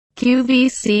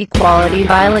QVC Quality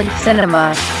Violent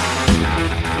Cinema.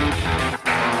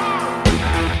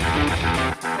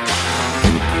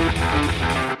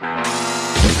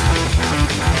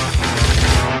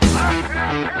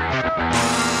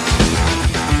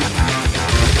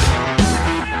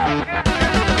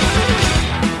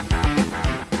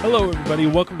 Hello, everybody.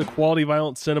 Welcome to Quality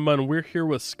Violent Cinema, and we're here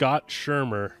with Scott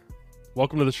Schirmer.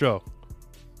 Welcome to the show.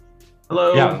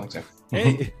 Hello. Yeah.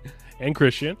 Hey, and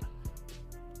Christian.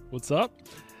 What's up?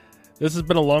 This has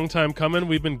been a long time coming.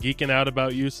 We've been geeking out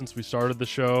about you since we started the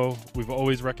show. We've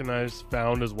always recognized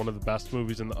Found as one of the best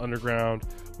movies in the underground.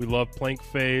 We love Plank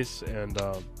Face, and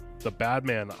The Bad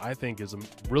Man, I think, is a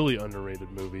really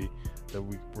underrated movie that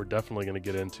we're definitely going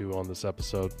to get into on this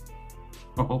episode.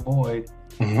 Oh boy.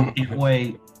 Can't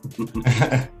wait.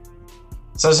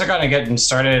 So as we're kind of getting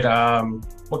started,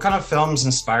 what kind of films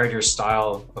inspired your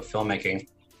style of filmmaking?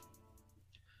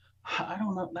 I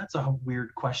don't know. That's a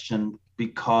weird question,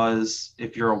 because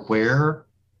if you're aware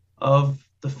of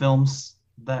the films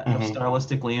that have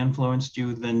stylistically influenced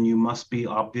you, then you must be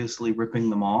obviously ripping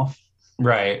them off.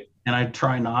 Right. And I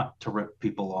try not to rip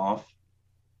people off.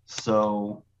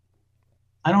 So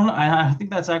I don't know. I think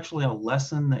that's actually a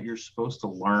lesson that you're supposed to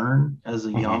learn as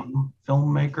a young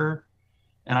filmmaker.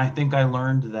 And I think I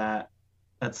learned that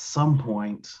at some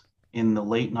point in the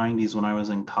late 90s when I was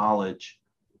in college.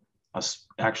 I was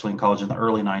actually in college in the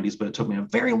early 90s, but it took me a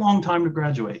very long time to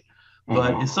graduate.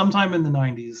 But sometime in the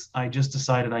 90s, I just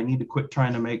decided I need to quit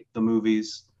trying to make the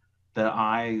movies that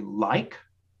I like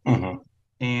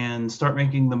and start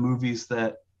making the movies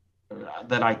that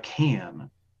I can,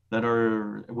 that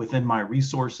are within my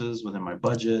resources, within my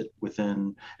budget,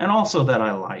 and also that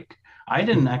I like. I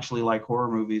didn't actually like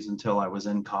horror movies until I was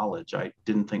in college. I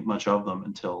didn't think much of them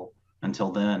until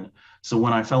then. So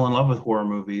when I fell in love with horror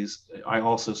movies, I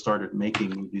also started making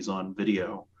movies on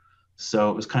video. So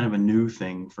it was kind of a new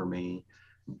thing for me.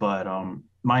 But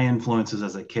my influences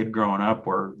as a kid growing up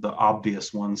were the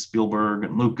obvious ones, Spielberg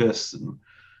and Lucas, and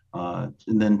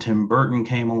then Tim Burton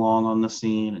came along on the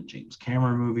scene, and James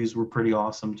Cameron movies were pretty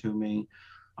awesome to me.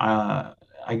 I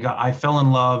fell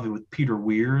in love with Peter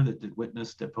Weir, that did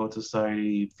Witness, Dead Poet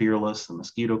Society, Fearless, and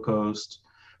Mosquito Coast,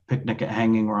 Picnic at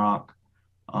Hanging Rock.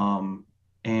 But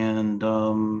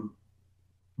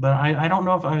I don't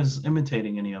know if I was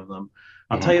imitating any of them.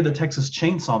 I'll tell you, the Texas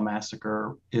Chainsaw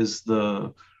Massacre is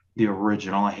the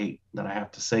original. I hate that I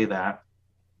have to say that,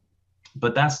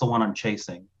 but that's the one I'm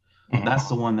chasing. That's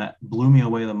the one that blew me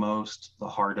away the most, the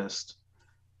hardest,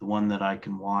 the one that I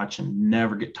can watch and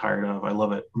never get tired of. I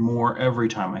love it more every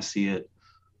time I see it.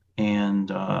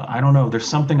 And I don't know, there's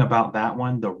something about that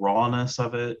one, the rawness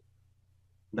of it,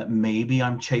 that maybe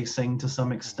I'm chasing to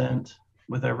some extent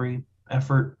with every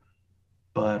effort,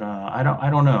 but I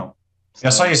don't know. So, I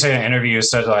saw you say in an interview, you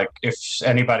said like if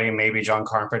anybody, maybe John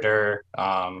Carpenter,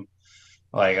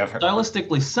 like I've heard.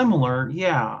 Stylistically similar,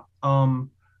 yeah.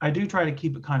 I do try to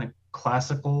keep it kind of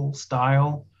classical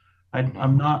style.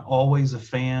 I'm not always a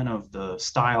fan of the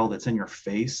style that's in your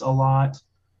face a lot.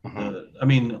 I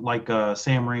mean, like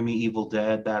Sam Raimi Evil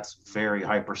Dead, that's very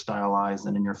hyper stylized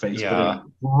and in your face, but in a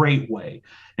great way,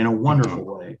 in a wonderful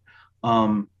way.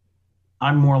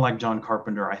 I'm more like John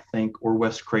Carpenter, I think, or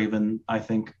Wes Craven, I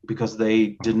think, because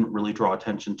they didn't really draw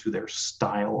attention to their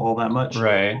style all that much.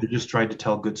 Right. They just tried to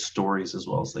tell good stories as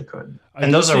well as they could.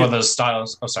 And those are one of those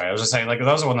styles. Oh, sorry. I was just saying, like,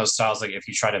 those are one of those styles, like, if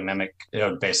you try to mimic, it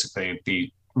would basically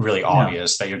be really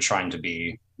obvious that you're trying to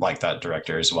be like that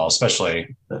director as well,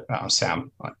 especially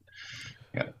Sam.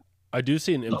 Yeah. I do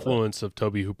see an influence of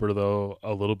Tobe Hooper, though,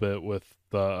 a little bit with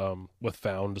the with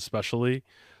Found, especially,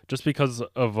 just because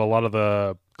of a lot of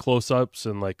the close-ups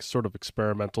and like sort of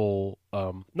experimental,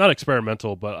 not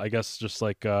experimental, but I guess just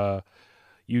like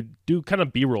you do kind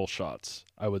of B-roll shots.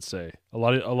 I would say a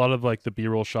lot of like the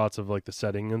B-roll shots of like the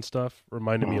setting and stuff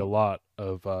reminded me a lot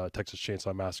of Texas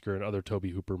Chainsaw Massacre and other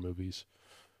Tobe Hooper movies.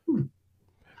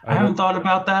 I haven't thought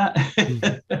about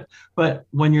that, but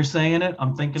when you're saying it,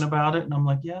 I'm thinking about it, and I'm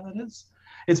like, yeah, that is.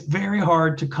 It's very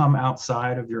hard to come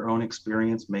outside of your own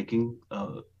experience making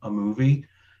a movie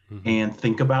and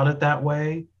think about it that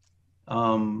way.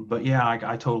 But yeah,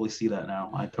 I totally see that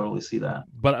now. I totally see that.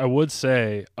 But I would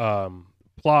say,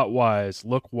 plot-wise,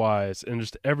 look-wise, and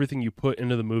just everything you put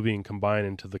into the movie and combine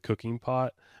into the cooking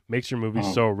pot makes your movie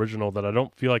so original that I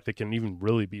don't feel like they can even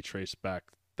really be traced back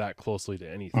that closely to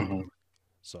anything.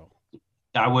 So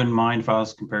I wouldn't mind if I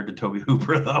was compared to Tobe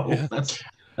Hooper, though. Yeah. That's.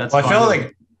 Well,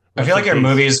 I feel like your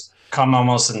movies come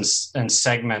almost in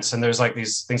segments, and there's like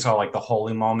these things called like the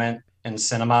holy moment in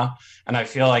cinema, and I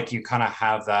feel like you kind of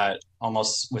have that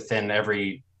almost within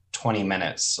every 20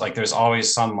 minutes. Like there's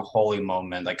always some holy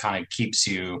moment that kind of keeps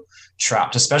you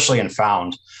trapped, especially in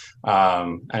found.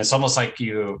 And it's almost like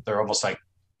they're almost like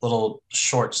little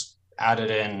shorts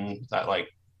added in that like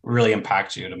really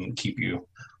impact you to keep you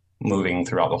moving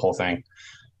throughout the whole thing.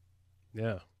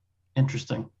 Yeah.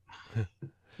 Interesting.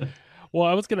 Well,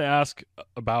 I was going to ask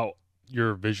about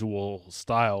your visual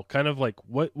style. Kind of like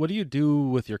what do you do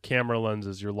with your camera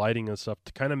lenses, your lighting and stuff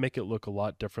to kind of make it look a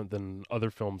lot different than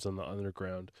other films in the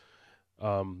underground,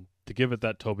 to give it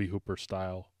that Tobe Hooper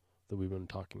style that we've been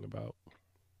talking about?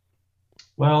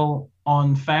 Well,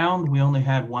 on Found, we only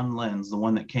had one lens, the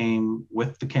one that came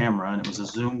with the camera, and it was a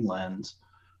zoom lens.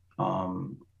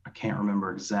 I can't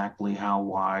remember exactly how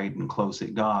wide and close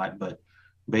it got, but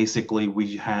basically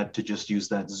we had to just use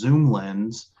that zoom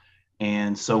lens.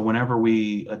 And so whenever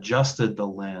we adjusted the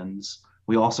lens,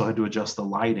 we also had to adjust the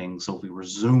lighting. So if we were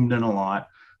zoomed in a lot,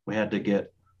 we had to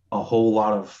get a whole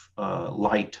lot of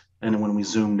light. And when we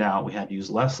zoomed out, we had to use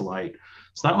less light.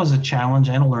 So that was a challenge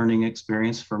and a learning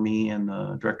experience for me and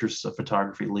the directors of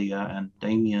photography, Leah and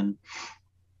Damien.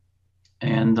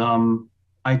 And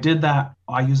I did that.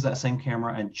 I used that same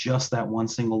camera and just that one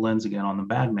single lens again on the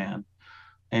Badman.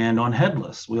 And on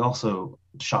Headless, we also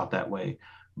shot that way.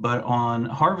 But on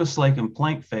Harvest Lake and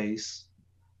Plank Face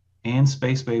and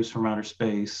Space Babes from Outer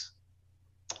Space,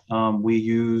 we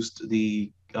used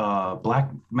the Black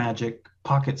Magic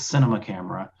Pocket Cinema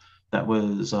camera that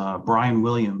was Brian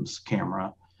Williams'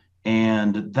 camera.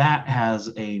 And that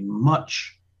has a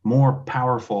much more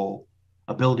powerful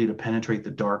ability to penetrate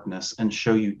the darkness and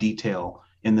show you detail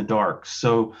in the dark.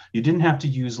 So you didn't have to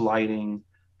use lighting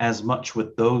as much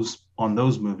with those on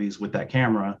those movies with that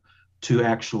camera to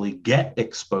actually get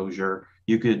exposure.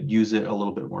 You could use it a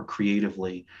little bit more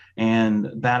creatively. And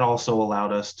that also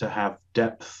allowed us to have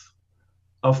depth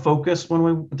of focus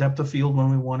depth of field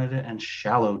when we wanted it, and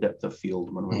shallow depth of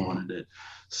field when we wanted it.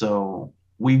 So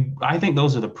I think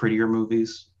those are the prettier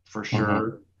movies for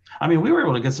sure. I mean, we were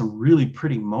able to get some really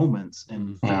pretty moments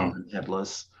in Found and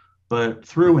Headless, but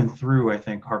through and through, I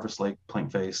think Harvest Lake,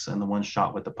 Plank Face, and the one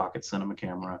shot with the Pocket Cinema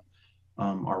camera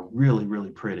are really,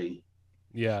 really pretty.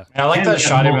 Yeah. I like that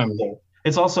shot of him.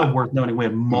 It's also worth noting we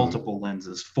had multiple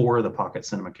lenses for the Pocket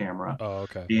Cinema camera. Oh,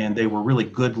 okay. And they were really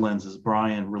good lenses.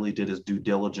 Brian really did his due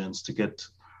diligence to get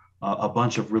a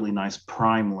bunch of really nice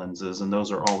prime lenses, and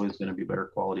those are always going to be better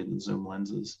quality than zoom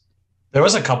lenses. There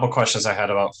was a couple questions I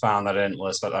had about Found that I didn't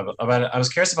list, but I was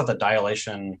curious about the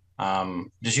dilation.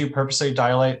 Did you purposely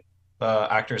dilate the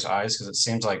actors' eyes? Because it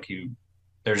seems like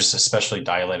they're just especially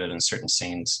dilated in certain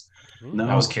scenes. No,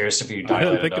 I was curious if you I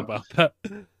dilated didn't think them. about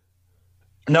that.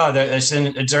 No,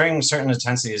 during certain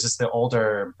intensities, it's the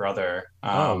older brother.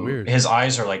 Weird. His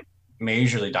eyes are like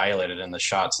majorly dilated in the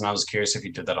shots, and I was curious if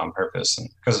you did that on purpose,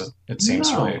 because it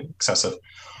seems really excessive.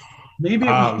 Maybe it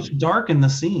was dark in the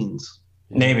scenes.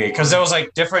 Maybe because there was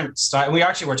like different style. We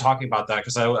actually were talking about that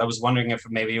because I was wondering if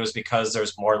maybe it was because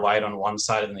there's more light on one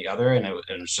side than the other, and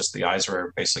it's just the eyes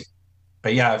were basically.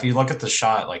 But yeah, if you look at the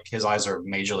shot, like his eyes are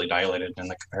majorly dilated in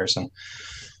the comparison.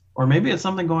 Or maybe it's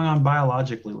something going on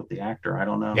biologically with the actor. I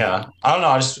don't know. Yeah, I don't know.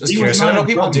 I just was curious. I know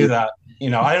people do that.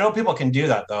 I know people can do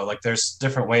that though. Like there's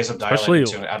different ways of dilating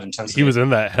to add intensity. He was in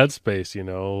that headspace,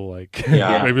 like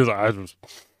maybe his eyes was.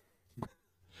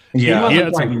 Yeah, he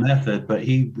wasn't quite method, but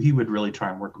he would really try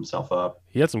and work himself up.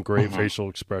 He had some great facial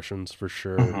expressions for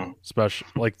sure, especially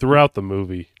like throughout the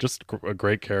movie. Just a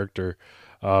great character,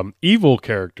 evil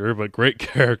character, but great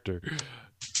character.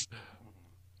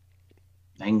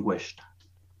 Anguished.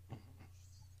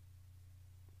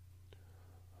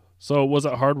 So, was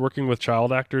it hard working with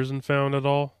child actors in Found at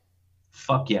all?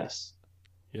 Fuck yes.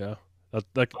 Yeah,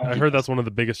 I heard that's one of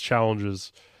the biggest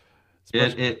challenges.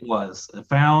 It was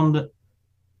Found.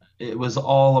 It was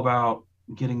all about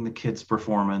getting the kids'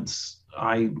 performance.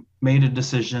 I made a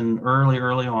decision early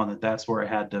on that's where I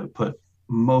had to put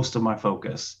most of my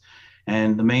focus.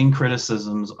 And the main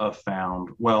criticisms of Found,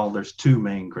 well, there's two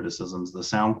main criticisms: the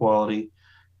sound quality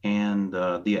and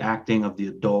the acting of the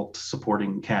adult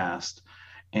supporting cast.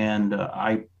 And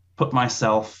I put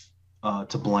myself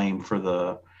to blame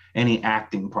for any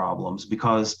acting problems,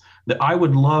 because I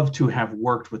would love to have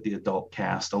worked with the adult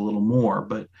cast a little more,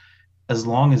 but as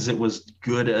long as it was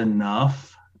good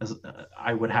enough,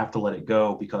 I would have to let it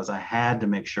go, because I had to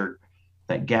make sure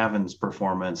that Gavin's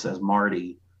performance as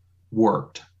Marty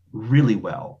worked really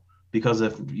well, because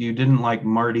if you didn't like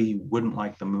Marty, you wouldn't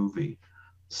like the movie.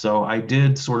 So I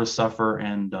did sort of suffer,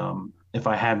 and if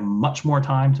I had much more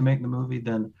time to make the movie,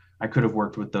 then I could have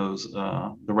worked with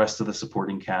the rest of the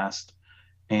supporting cast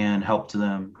and helped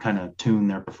them kind of tune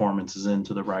their performances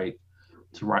into the right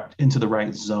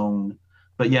zone.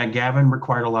 But yeah, Gavin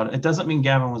required a lot of, it doesn't mean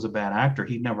Gavin was a bad actor.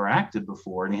 He'd never acted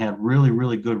before and he had really,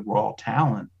 really good raw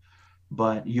talent,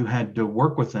 but you had to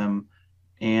work with him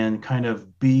and kind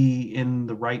of be in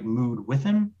the right mood with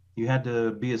him. You had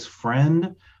to be his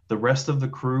friend. The rest of the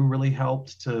crew really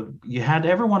helped to, you had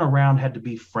everyone around had to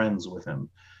be friends with him,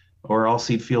 or else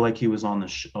he'd feel like he was on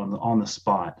on the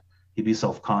spot. He'd be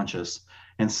self-conscious.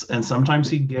 And sometimes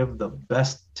he'd give the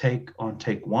best take on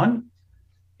take one,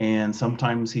 and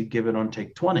sometimes he'd give it on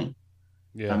take 20.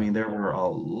 Yeah. I mean, there were a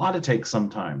lot of takes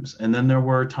sometimes. And then there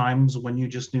were times when you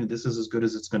just knew this is as good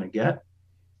as it's going to get.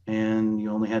 And you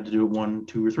only had to do it 1,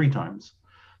 2, or 3 times.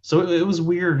 So it was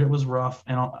weird. It was rough.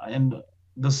 And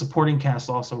the supporting cast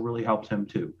also really helped him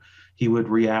too. He would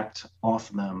react off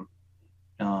them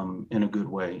in a good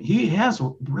way. He has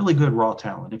really good raw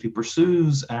talent. If he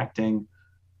pursues acting,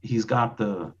 he's got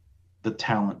the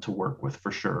talent to work with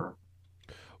for sure.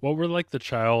 What were like the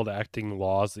child acting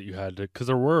laws that you had to, because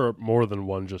there were more than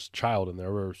one just child in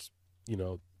there. Were,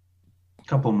 a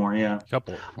couple more, yeah.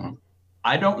 Couple.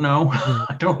 I don't know.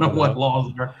 I don't know what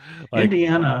laws are. Like,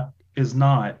 Indiana is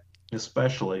not,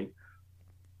 especially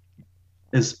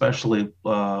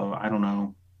I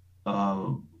don't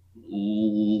know,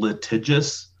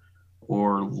 litigious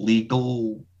or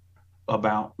legal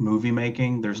about movie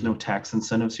making. There's no tax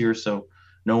incentives here, so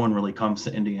no one really comes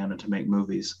to Indiana to make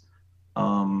movies.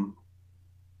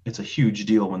 It's a huge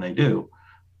deal when they do,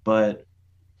 but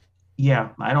yeah,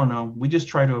 I don't know. We just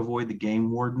try to avoid the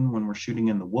game warden when we're shooting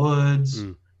in the woods,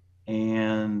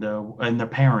 and the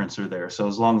parents are there. So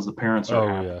as long as the parents are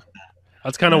happy, yeah,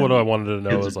 that's kind of what I wanted to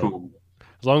know. Is like, cool.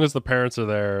 As long as the parents are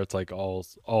there, it's like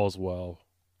all's well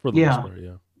for the most part.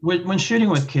 Yeah. When shooting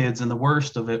with kids, and the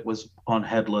worst of it was on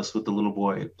Headless with the little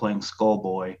boy playing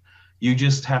Skullboy, you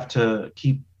just have to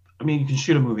keep. I mean, you can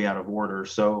shoot a movie out of order,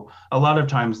 so a lot of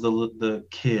times the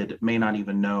kid may not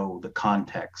even know the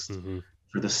context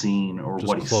for the scene or just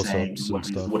what he's saying,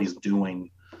 what he's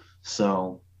doing.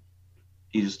 So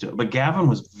you just do it. But Gavin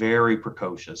was very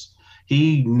precocious.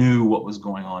 He knew what was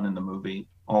going on in the movie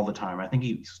all the time. I think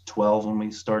he was 12 when we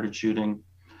started shooting,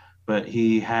 but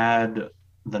he had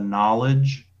the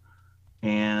knowledge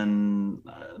and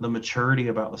the maturity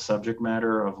about the subject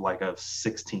matter of like a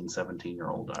 16,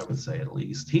 17-year-old, I would say at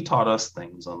least. He taught us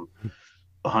things on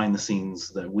behind the scenes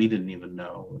that we didn't even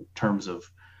know in terms of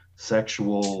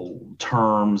sexual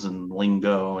terms and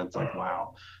lingo. It's like,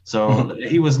 wow. So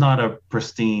he was not a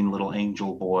pristine little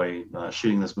angel boy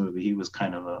shooting this movie. He was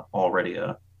kind of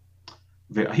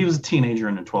he was a teenager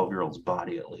in a 12-year-old's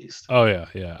body at least. Oh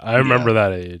yeah. I remember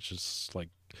that age. It's like,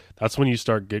 that's when you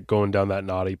start going down that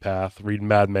naughty path, reading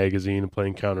Mad Magazine and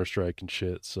playing Counter-Strike and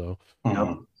shit. So,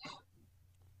 yeah,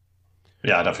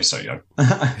 definitely so young.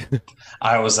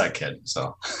 I was that kid.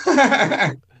 So,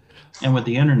 and with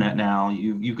the internet now,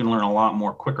 you can learn a lot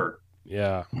more quicker.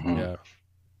 Yeah, yeah,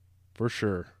 for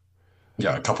sure.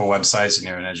 Yeah, a couple websites and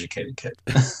you're an educated kid.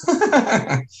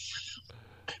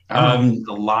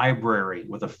 The library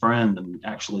with a friend and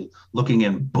actually looking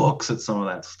in books at some of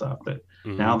that stuff that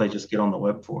now they just get on the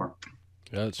web for.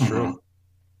 Yeah, that's true.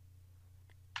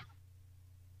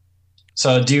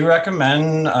 So do you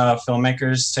recommend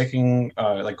filmmakers taking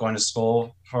like going to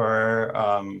school for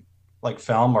like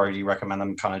film, or do you recommend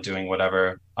them kind of doing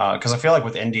whatever? Because I feel like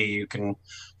with indie you can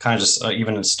kind of just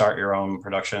even start your own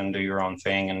production, do your own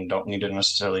thing, and don't need to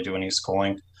necessarily do any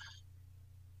schooling.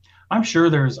 I'm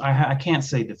sure I can't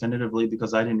say definitively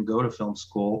because I didn't go to film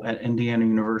school at Indiana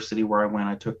University where I went.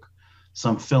 I took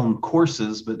some film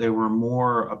courses, but they were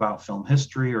more about film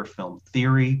history or film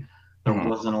theory. There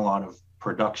wasn't a lot of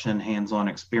production, hands-on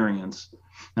experience.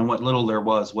 And what little there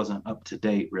wasn't up to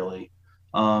date, really.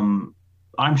 I'm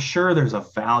sure there's a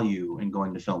value in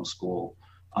going to film school.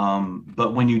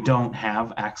 But when you don't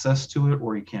have access to it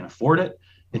or you can't afford it,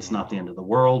 it's not the end of the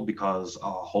world, because a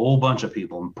whole bunch of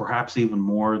people, perhaps even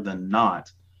more than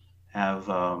not, have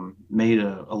made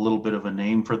a little bit of a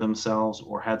name for themselves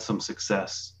or had some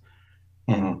success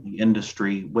in the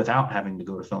industry without having to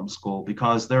go to film school,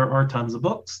 because there are tons of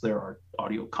books, there are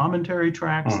audio commentary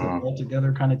tracks that all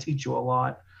together kind of teach you a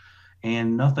lot,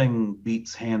 and nothing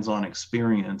beats hands-on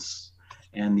experience.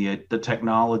 And the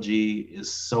technology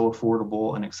is so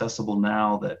affordable and accessible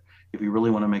now that if you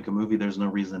really want to make a movie, there's no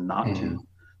reason not to.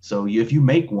 So if you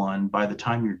make one, by the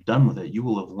time you're done with it, you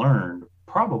will have learned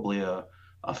probably a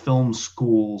film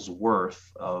school's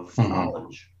worth of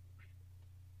knowledge.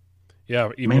 Yeah,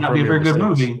 it may not be a very good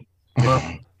movie, but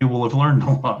you will have learned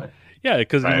a lot. Yeah,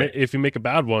 because if you make a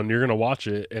bad one, you're going to watch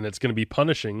it, and it's going to be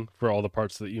punishing for all the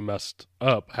parts that you messed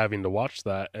up having to watch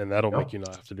that, and that'll make you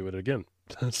not have to do it again.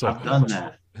 So I've done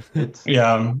that.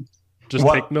 Just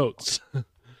take notes.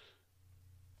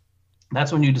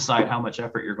 That's when you decide how much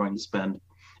effort you're going to spend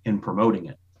in promoting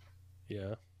it.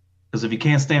 Yeah. Because if you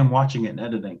can't stand watching it and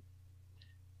editing,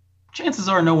 chances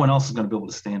are no one else is going to be able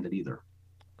to stand it either.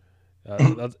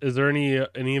 Is there any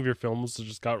of your films that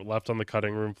just got left on the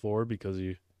cutting room floor because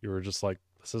you were just like,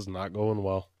 this is not going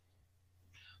well?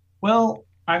 Well,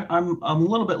 I'm a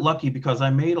little bit lucky because I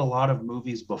made a lot of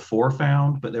movies before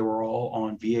Found, but they were all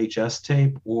on VHS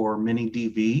tape or mini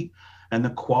DV, and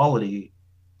the quality,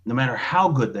 no matter how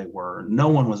good they were, no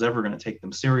one was ever going to take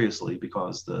them seriously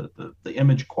because the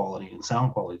image quality and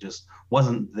sound quality just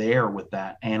wasn't there with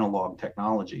that analog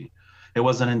technology. It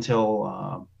wasn't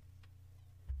until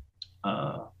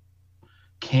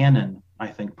Canon, I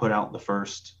think, put out the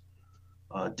first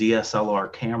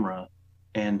DSLR camera.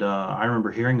 And I remember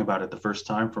hearing about it the first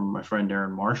time from my friend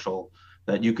Aaron Marshall,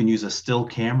 that you can use a still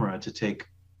camera to take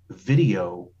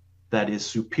video that is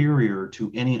superior to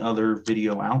any other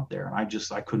video out there. And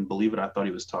I couldn't believe it. I thought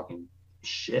he was talking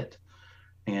shit.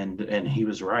 And he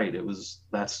was right.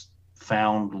 That's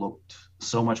Found looked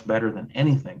so much better than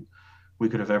anything we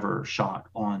could have ever shot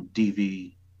on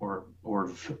DV or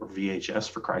VHS,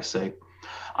 for Christ's sake.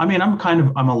 I mean,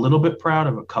 I'm a little bit proud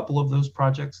of a couple of those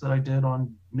projects that I did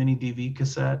on mini DV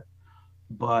cassette,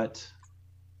 but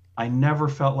I never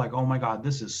felt like, oh my God,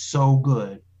 this is so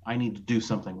good, I need to do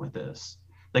something with this.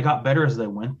 They got better as they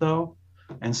went, though.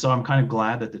 And so I'm kind of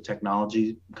glad that the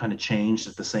technology kind of changed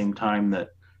at the same time that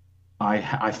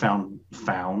I found,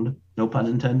 no pun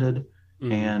intended,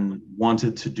 and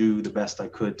wanted to do the best I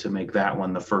could to make that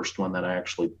one the first one that I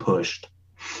actually pushed.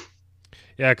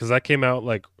 Yeah, because that came out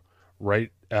like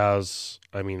right as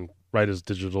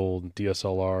digital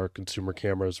DSLR consumer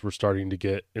cameras were starting to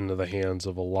get into the hands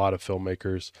of a lot of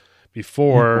filmmakers.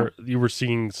 Before, you were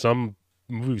seeing some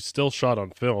movies still shot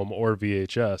on film or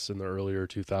VHS in the earlier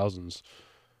 2000s.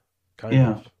 Kind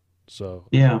of. So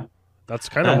yeah, that's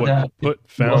kind of what put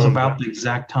Found was about the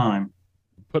exact time.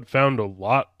 Put Found a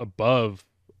lot above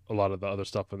a lot of the other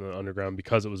stuff in the underground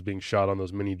because it was being shot on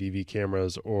those mini DV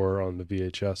cameras or on the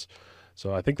VHS.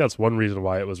 So I think that's one reason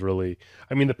why it was really,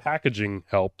 I mean, the packaging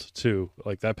helped too.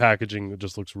 Like that packaging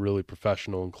just looks really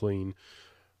professional and clean.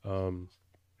 Well,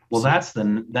 so that's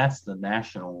the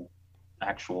national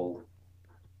actual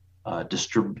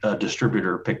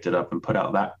distributor picked it up and put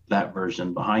out that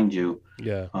version behind you.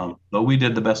 Yeah. But we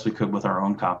did the best we could with our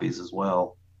own copies as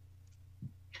well.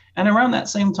 And around that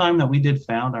same time that we did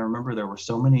Found, I remember there were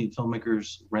so many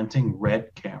filmmakers renting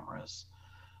RED cameras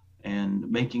and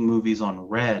making movies on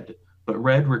RED. But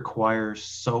RED requires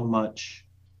so much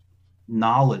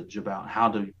knowledge about how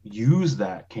to use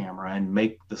that camera and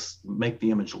make the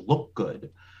image look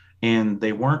good. And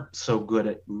they weren't so good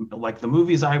at, like, the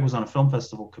movies. I was on a film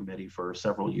festival committee for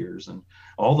several years, and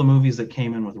all the movies that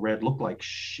came in with RED looked like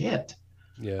shit.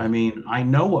 Yeah. I mean, I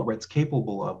know what RED's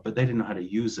capable of, but they didn't know how to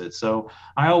use it. So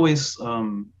I always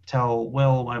when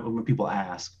people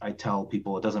ask, I tell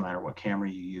people it doesn't matter what camera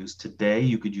you use. Today,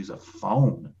 you could use a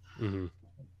phone. Mm-hmm.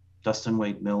 Dustin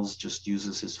Wade Mills just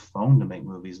uses his phone to make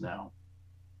movies now.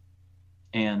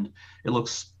 And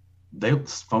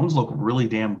phones look really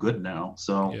damn good now.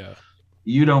 So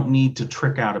you don't need to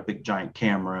trick out a big giant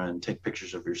camera and take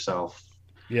pictures of yourself.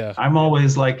 Yeah. I'm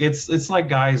always like, it's like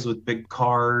guys with big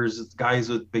cars, it's guys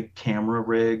with big camera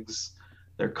rigs.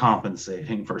 They're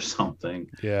compensating for something.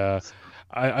 Yeah.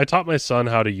 I taught my son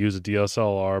how to use a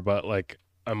DSLR, but like,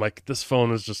 I'm like, this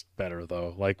phone is just better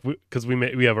though. Like, because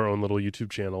we have our own little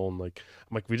YouTube channel, and like,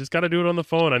 I'm like, we just got to do it on the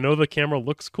phone. I know the camera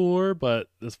looks cooler, but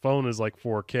this phone is like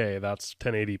 4K. That's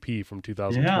 1080p from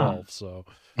 2012. Yeah. So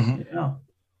yeah.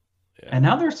 And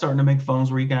now they're starting to make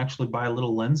phones where you can actually buy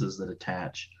little lenses that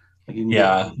attach. Like you can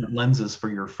get lenses for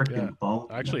your freaking phone.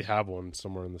 I actually have one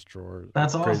somewhere in this drawer.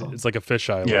 That's awesome. Crazy. It's like a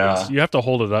fisheye lens. You have to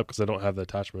hold it up because I don't have the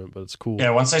attachment, but it's cool.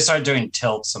 Yeah, once they start doing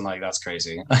tilts, I'm like, that's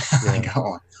crazy.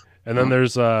 And then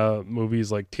there's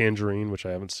movies like Tangerine, which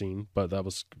I haven't seen, but that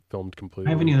was filmed completely.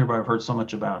 I haven't either, but I've heard so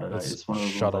much about it. It's one of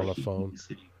those shot on a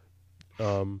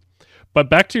phone. But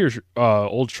back to your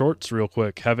old shorts real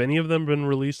quick. Have any of them been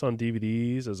released on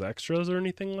DVDs as extras or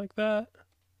anything like that?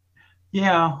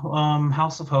 Yeah,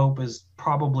 House of Hope is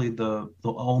probably the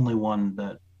only one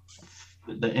that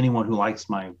anyone who likes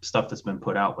my stuff that's been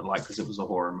put out would like, because it was a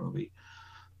horror movie.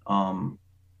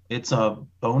 It's a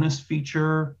bonus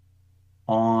feature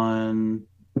on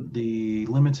the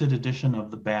limited edition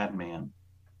of The Bad Man,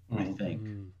 I think.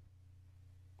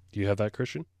 Do you have that,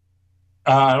 Christian?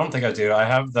 I don't think I do. I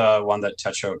have the one that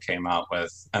Techo came out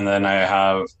with, and then I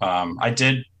have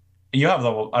you have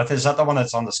is that the one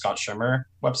that's on the Scott Schirmer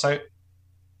website?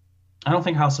 I don't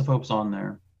think House of Hope's on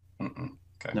there.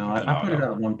 Okay. No, I put it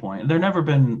out at one point. They've never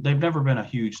been a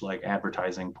huge like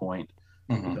advertising point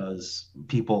because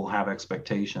people have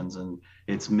expectations, and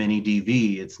it's mini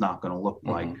DV. It's not going to look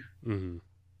like. Mm-hmm.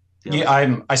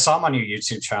 Yeah, I saw him on your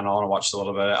YouTube channel and I watched a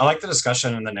little bit. I like the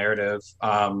discussion and the narrative.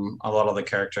 A lot of the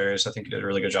characters, I think you did a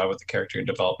really good job with the character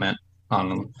development on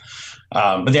them.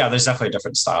 But yeah, there's definitely a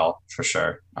different style for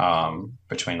sure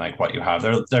between like what you have.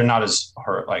 They're not as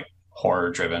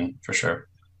horror driven for sure.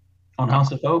 On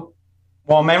House of Hope.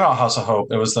 Well, maybe not House of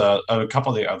Hope. It was a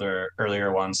couple of the other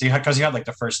earlier ones. Because you had like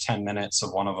the first 10 minutes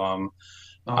of one of them,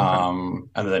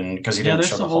 and then because you didn't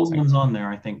show the whole thing. There's some old ones on there.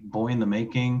 I think Boy in the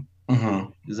Making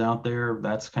is out there.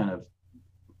 That's kind of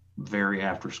very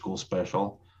after school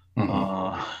special.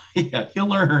 Yeah, you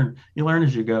learn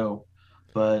as you go.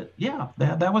 But yeah,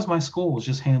 that was my school. It was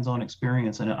just hands-on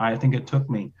experience, and I think it took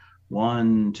me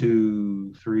 1,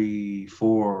 2, 3,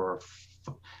 4,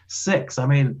 6. I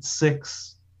made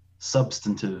 6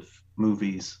 substantive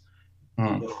movies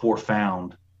before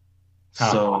Found.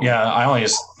 So yeah, I only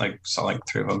just saw like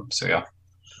 3 of them. So yeah.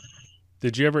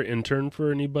 Did you ever intern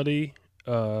for anybody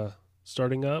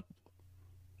starting up?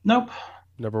 Nope.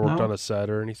 Never worked on a set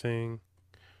or anything?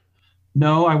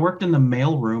 No, I worked in the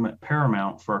mailroom at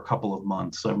Paramount for a couple of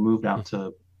months. I moved out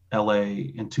to LA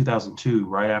in 2002,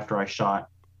 right after I shot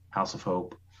House of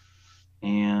Hope.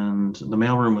 And the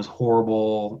mailroom was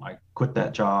horrible. I quit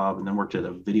that job and then worked at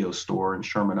a video store in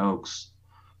Sherman Oaks,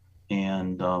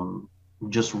 and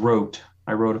just wrote.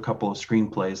 I wrote a couple of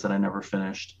screenplays that I never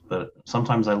finished, but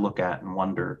sometimes I look at and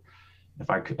wonder if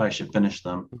I should finish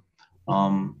them.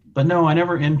 But no, I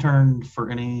never interned for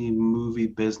any movie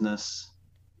business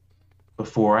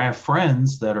before. I have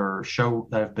friends that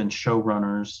have been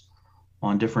showrunners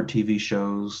on different TV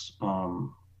shows.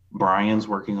 Brian's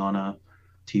working on a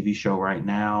TV show right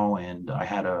now, and I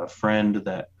had a friend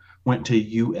that went to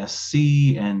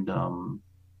USC and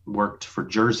worked for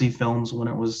Jersey Films when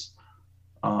it was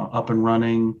up and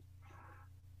running.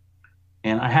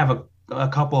 And I have a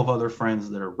couple of other friends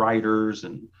that are writers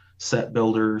and set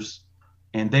builders,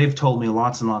 and they've told me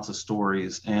lots and lots of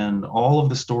stories, and all of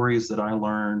the stories that I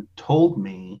learned told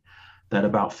me that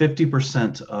about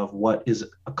 50% of what is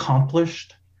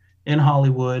accomplished in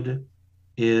Hollywood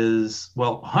is,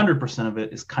 100% of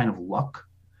it is kind of luck,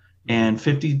 and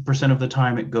 50% of the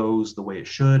time it goes the way it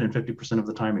should, and 50% of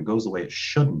the time it goes the way it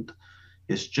shouldn't.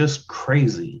 It's just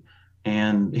crazy.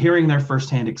 And hearing their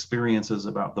firsthand experiences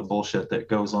about the bullshit that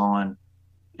goes on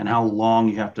and how long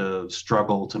you have to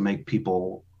struggle to make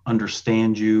people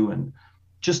understand you and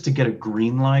just to get a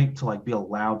green light to be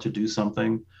allowed to do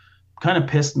something kind of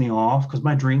pissed me off, because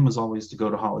my dream was always to go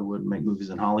to Hollywood and make movies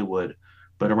in Hollywood.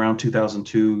 But around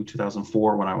 2002,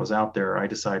 2004, when I was out there, I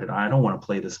decided I don't want to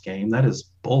play this game. That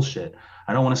is bullshit.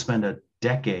 I don't want to spend a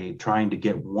decade trying to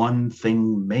get one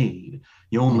thing made.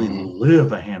 You only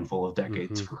live a handful of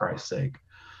decades, for Christ's sake.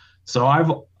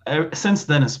 So since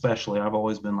then especially, I've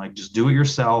always been like, just do it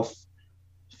yourself.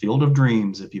 Field of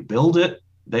dreams. If you build it,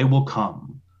 they will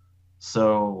come.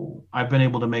 So I've been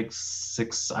able to make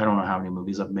 6, I don't know how many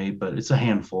movies I've made, but it's a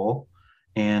handful.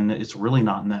 And it's really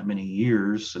not in that many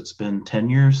years. It's been 10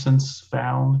 years since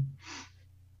Found.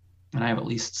 And I have at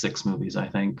least 6 movies, I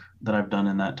think, that I've done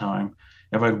in that time.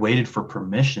 If I'd waited for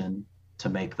permission to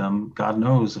make them, God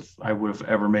knows if I would have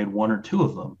ever made 1 or 2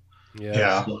 of them.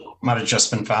 Yeah. So, might have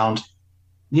just been Found.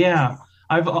 Yeah.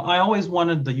 I always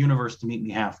wanted the universe to meet me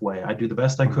halfway. I do the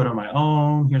best I could on my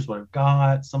own. Here's what I've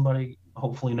got. Somebody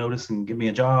hopefully notice and give me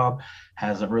a job.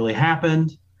 Hasn't really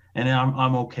happened. And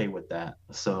I'm okay with that.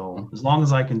 So as long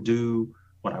as I can do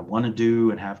what I want to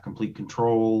do and have complete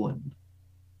control, and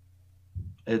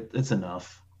it's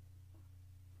enough.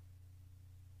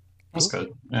 That's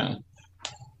good. Yeah.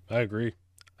 I agree.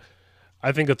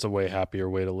 I think it's a way happier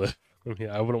way to live. I mean,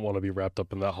 I wouldn't want to be wrapped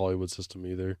up in that Hollywood system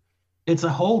either. It's a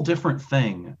whole different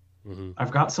thing.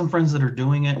 I've got some friends that are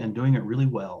doing it and doing it really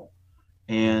well.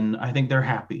 And I think they're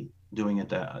happy doing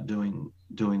it,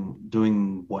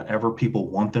 doing whatever people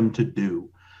want them to do.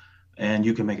 And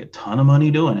you can make a ton of money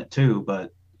doing it too,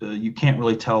 but you can't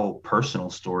really tell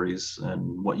personal stories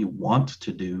and what you want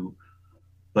to do.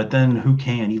 But then who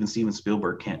can? Even Steven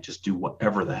Spielberg can't just do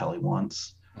whatever the hell he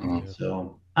wants.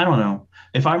 So I don't know.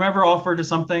 If I'm ever offered to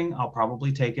something, I'll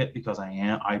probably take it, because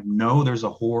I know there's a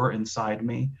whore inside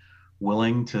me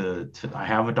willing to I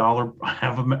have $1, I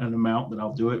have an amount that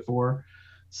I'll do it for.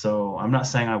 So I'm not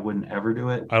saying I wouldn't ever do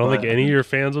it. I don't think any of your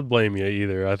fans would blame you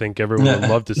either. I think everyone would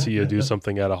love to see you do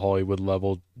something at a Hollywood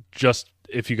level, just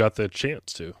if you got the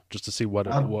chance to, just to see what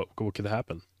could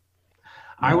happen.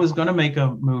 I was going to make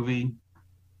a movie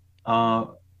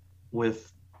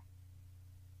with,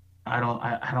 I don't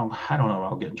know,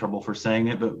 I'll get in trouble for saying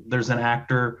it, but there's an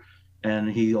actor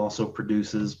and he also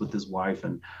produces with his wife.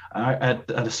 And at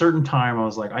a certain time, I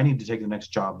was like, I need to take the next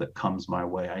job that comes my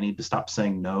way. I need to stop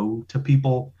saying no to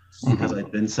people because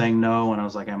I'd been saying no, and I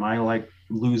was like, am I like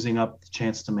losing up the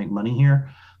chance to make money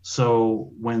here?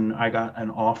 So when I got an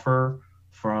offer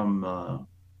from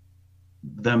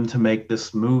them to make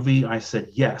this movie, I said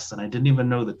yes, and I didn't even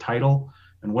know the title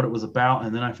and what it was about,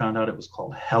 and then I found out it was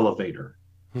called Hellevator.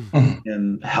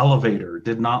 And Hellevator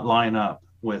did not line up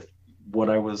with what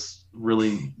I was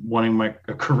really wanting my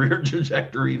career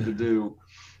trajectory to do.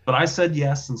 But I said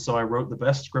yes, and so I wrote the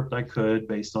best script I could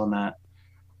based on that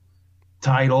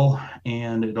title,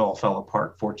 and it all fell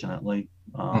apart, fortunately,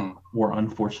 or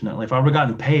unfortunately. If I would have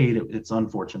gotten paid, it's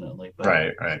unfortunately. But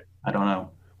right. I don't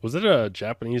know. Was it a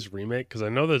Japanese remake? Because I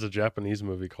know there's a Japanese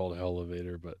movie called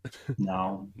Hellevator, but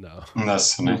No.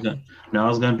 That's funny. It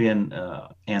was going to be an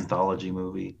anthology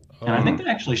movie. And I think they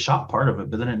actually shot part of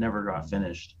it, but then it never got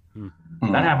finished.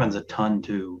 That happens a ton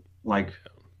too. Like,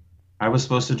 I was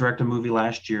supposed to direct a movie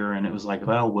last year, and it was like,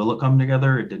 well, will it come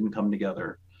together? It didn't come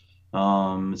together.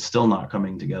 It's still not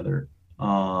coming together.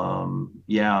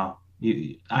 Yeah,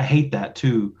 I hate that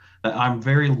too. I'm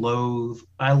very loath.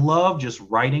 I love just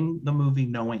writing the movie,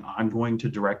 knowing I'm going to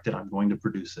direct it, I'm going to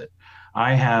produce it.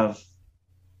 I have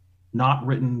not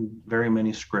written very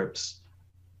many scripts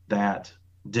that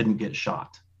didn't get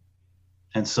shot.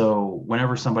 And so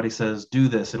whenever somebody says, do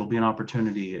this, it'll be an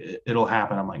opportunity, it'll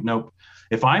happen, I'm like, nope.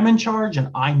 If I'm in charge and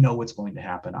I know it's going to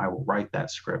happen, I will write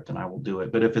that script and I will do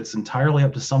it. But if it's entirely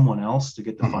up to someone else to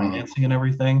get the financing and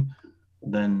everything,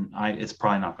 then it's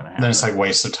probably not going to happen. Then it's like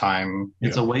waste of time.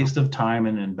 It's a waste of time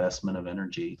and investment of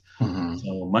energy.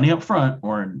 So money up front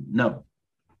or no.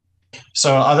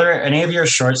 So are there any of your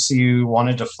shorts you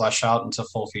wanted to flesh out into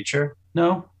full feature?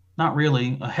 No, not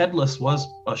really. Headless was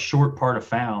a short part of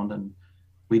Found, and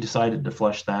we decided to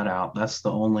flesh that out. That's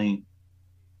the only,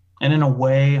 and in a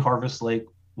way, Harvest Lake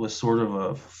was sort of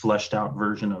a fleshed out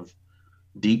version of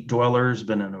Deep Dwellers,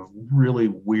 but in a really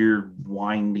weird,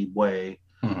 windy way.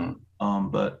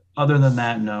 But other than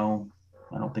that, no,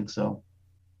 I don't think so.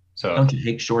 So don't you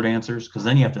hate short answers? Because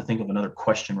then you have to think of another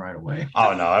question right away.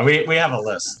 Oh no, we have a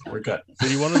list. We're good.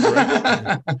 Did you want to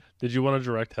direct? Did you want to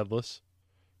direct Headless?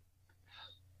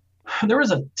 There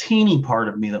was a teeny part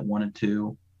of me that wanted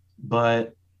to,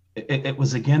 but it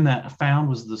was again that Found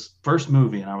was this first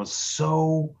movie, and I was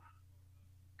so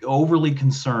overly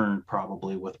concerned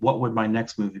probably with what would my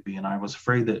next movie be, and I was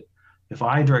afraid that if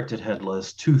I directed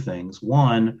Headless, two things.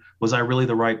 One, was I really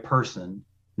the right person,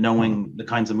 knowing the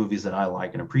kinds of movies that I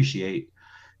like and appreciate?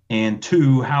 And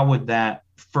two, how would that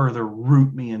further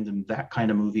root me into that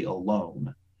kind of movie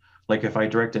alone? Like if I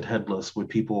directed Headless, would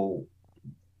people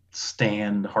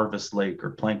stand Harvest Lake or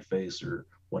Plank Face or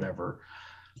whatever?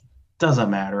 Doesn't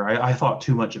matter. I thought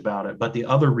too much about it. But the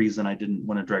other reason I didn't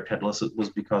want to direct Headless was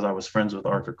because I was friends with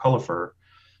Arthur Culliford,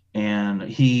 and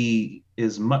he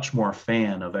is much more a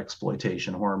fan of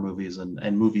exploitation horror movies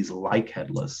and movies like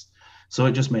Headless. So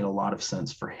it just made a lot of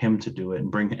sense for him to do it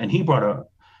and he brought a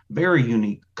very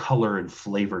unique color and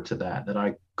flavor to that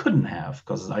I couldn't have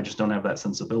because I just don't have that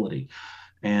sensibility.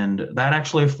 And that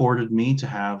actually afforded me to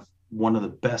have one of the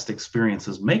best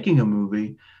experiences making a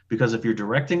movie, because if you're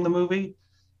directing the movie,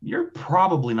 you're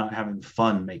probably not having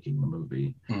fun making the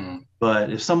movie.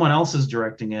 But if someone else is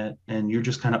directing it and you're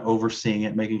just kind of overseeing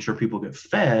it, making sure people get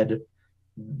fed,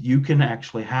 you can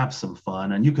actually have some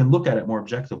fun and you can look at it more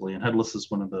objectively. And Headless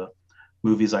is one of the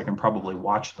movies I can probably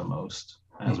watch the most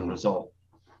as a result.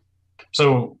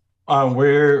 So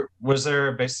was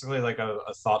there basically like a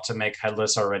thought to make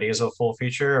Headless already as a full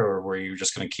feature, or were you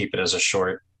just going to keep it as a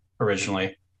short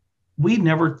originally? We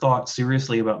never thought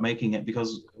seriously about making it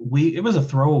because it was a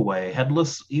throwaway.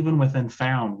 Headless, even within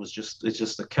Found, it's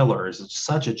just a killer. It's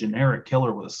such a generic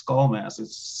killer with a skull mask.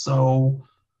 It's so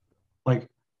like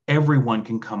everyone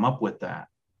can come up with that.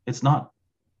 It's not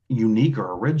unique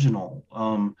or original.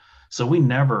 So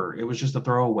it was just a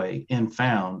throwaway in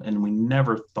Found, and we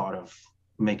never thought of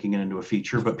making it into a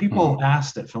feature. But people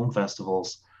asked at film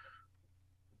festivals,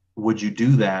 would you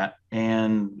do that?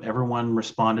 And everyone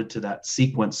responded to that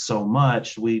sequence so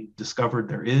much, we discovered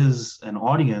there is an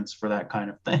audience for that kind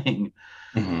of thing.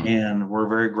 And we're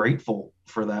very grateful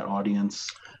for that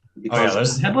audience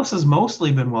because Headless has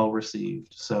mostly been well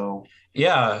received. So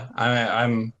yeah,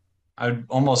 I'd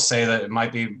almost say that it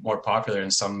might be more popular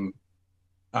in some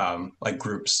like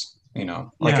groups,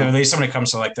 like at least somebody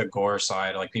comes to like the gore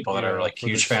side, like people that are like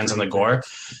huge fans of the gore,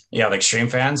 like extreme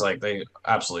fans, like they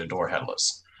absolutely adore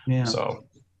Headless. So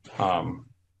I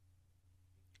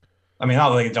mean, not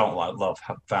that they don't love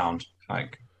Found,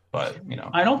 like, but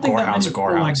I don't think that many gore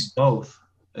people like hounds. both.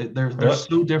 They're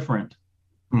so different.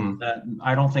 That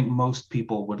I don't think most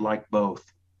people would like both,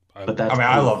 but I that's mean,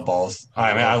 I cool. love both.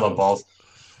 I love both.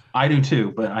 I do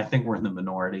too, but I think we're in the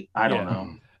minority. I don't Yeah.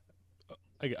 know.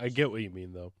 I get what you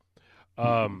mean though.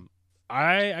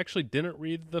 I actually didn't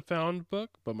read the Found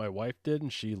book, but my wife did,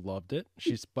 and she loved it.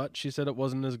 She said it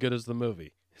wasn't as good as the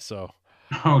movie. So,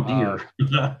 Oh dear.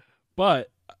 but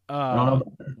I don't know.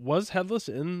 was Headless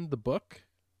in the book?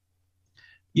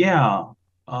 Yeah.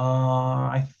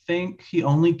 I think he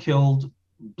only killed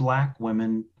black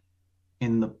women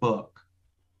in the book,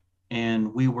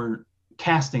 and we were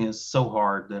casting it so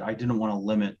hard that I didn't want to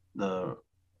limit the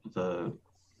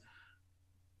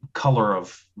color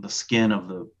of the skin of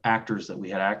the actors that we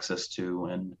had access to,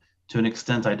 and to an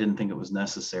extent I didn't think it was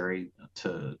necessary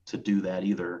to do that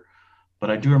either. But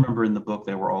I do remember in the book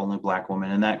they were all only black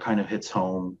women, and that kind of hits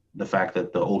home the fact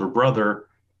that the older brother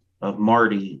of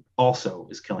Marty also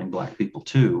is killing black people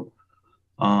too.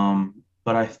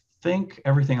 But I think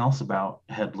everything else about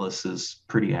Headless is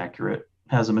pretty accurate.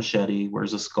 Has a machete,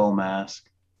 wears a skull mask,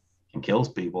 and kills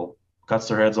people, cuts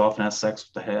their heads off, and has sex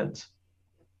with the heads.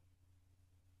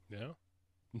 Yeah.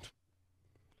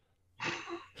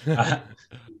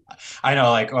 I know,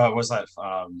 like, what was that?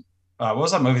 What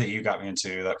was that movie that you got me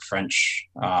into? That French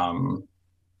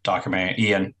documentary,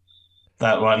 Ian.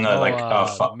 That one,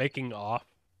 Making Off.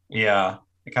 Yeah,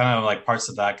 it kind of like parts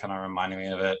of that kind of reminded me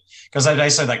of it because I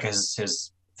said like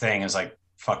his thing is like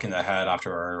fucking the head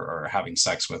after or having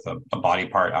sex with a body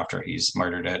part after he's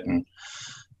murdered it, and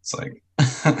it's like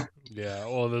Yeah.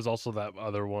 Well, there's also that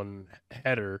other one,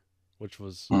 Header, which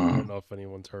was I don't know if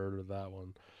anyone's heard of that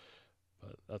one,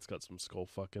 but that's got some skull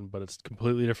fucking, but it's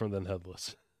completely different than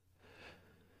Headless.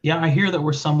 Yeah, I hear that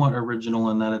we're somewhat original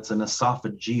in that it's an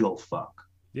esophageal fuck.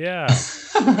 Yeah.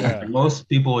 Yeah. Most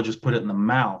people would just put it in the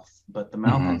mouth, but the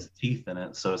mouth has teeth in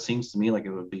it, so it seems to me like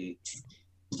it would be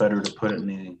better to put it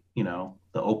in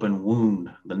the open wound,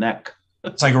 the neck.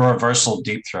 It's like a reversal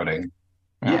deep throating.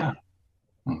 Yeah.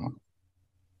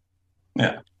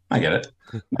 Yeah, I get it.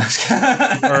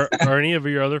 Are any of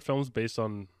your other films based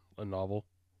on a novel?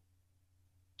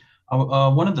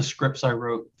 One of the scripts I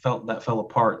wrote fell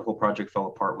apart. The whole project fell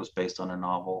apart. Was based on a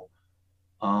novel.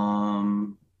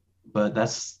 But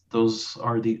those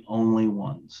are the only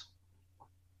ones.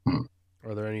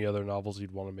 Are there any other novels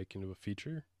you'd want to make into a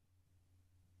feature?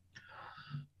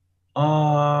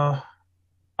 I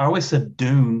always said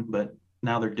Dune, but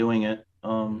now they're doing it.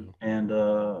 And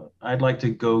I'd like to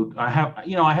go. I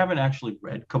haven't actually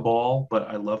read Cabal, but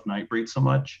I love Nightbreed so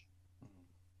much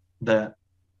that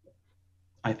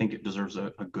I think it deserves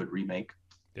a good remake.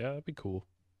 Yeah, that'd be cool.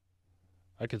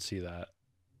 I could see that.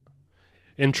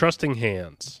 In trusting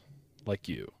hands, like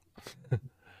you.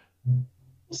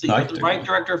 See, with the right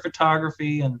director of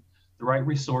photography and the right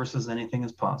resources, anything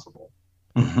is possible.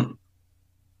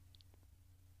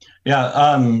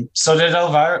 Yeah. So did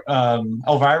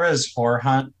Elvira's Horror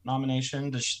Hunt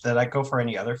nomination? Did that go for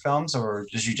any other films, or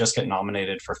did you just get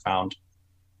nominated for Found?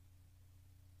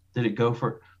 Did it go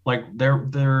for like they're?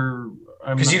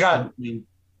 Because you got the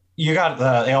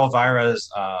Elvira's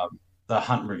the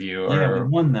Hunt review. Yeah, we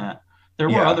won that. There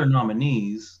were other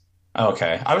nominees.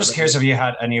 Okay, I was just curious if you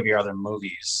had any of your other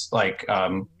movies like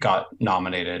got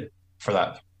nominated for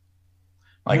that.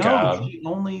 Like, no, she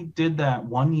only did that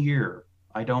 1 year.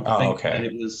 I don't think that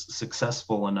it was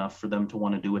successful enough for them to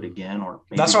want to do it again. Or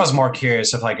maybe that's what I was more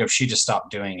curious if she just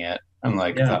stopped doing it and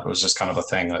that was just kind of a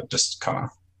thing that just kind of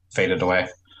faded away.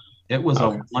 It was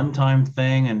a one-time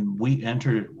thing, and we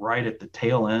entered it right at the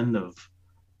tail end of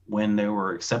when they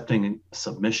were accepting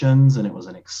submissions, and it was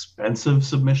an expensive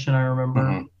submission, I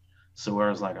remember. So I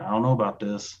was like, I don't know about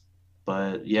this,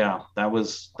 but yeah, that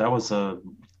was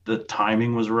the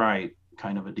timing was right,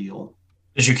 kind of a deal.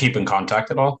 Did you keep in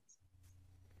contact at all?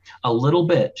 A little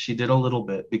bit. She did a little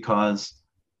bit, because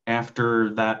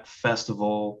after that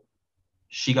festival,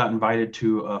 she got invited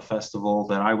to a festival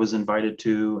that I was invited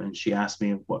to, and she asked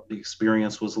me what the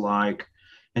experience was like.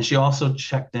 And she also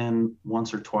checked in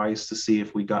once or twice to see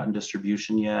if we'd gotten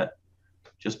distribution yet,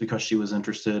 just because she was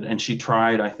interested. And she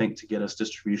tried, I think, to get us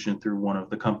distribution through one of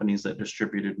the companies that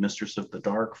distributed Mistress of the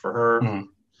Dark for her.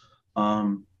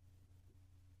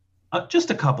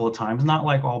 Just a couple of times, not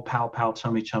like all pow,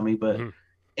 chummy, but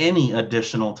any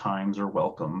additional times are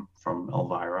welcome from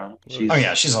Elvira.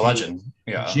 She's a legend.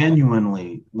 Yeah,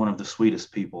 genuinely one of the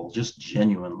sweetest people. Just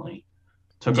genuinely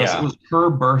took us. It was her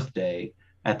birthday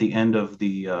at the end of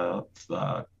the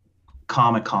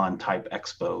Comic-Con type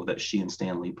expo that she and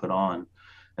Stan Lee put on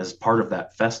as part of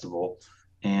that festival,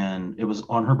 and it was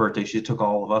on her birthday. She took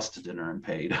all of us to dinner and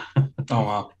paid. Oh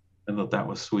wow! I thought that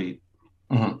was sweet.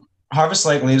 Harvest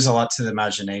Lake leaves a lot to the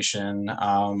imagination.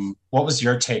 What was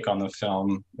your take on the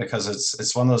film? Because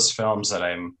it's one of those films that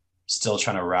I'm still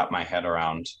trying to wrap my head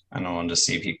around, and I wanted to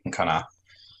see if you can kind of,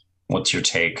 what's your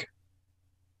take?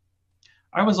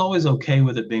 I was always okay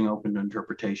with it being open to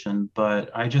interpretation, but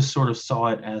I just sort of saw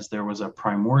it as there was a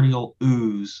primordial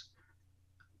ooze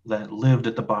that lived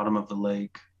at the bottom of the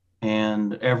lake,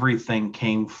 and everything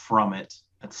came from it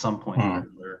at some point or Hmm.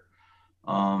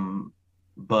 another.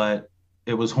 But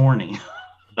it was horny,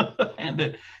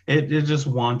 and it just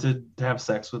wanted to have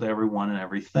sex with everyone and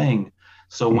everything.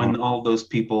 So when Hmm. all those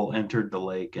people entered the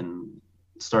lake and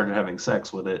started having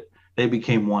sex with it, they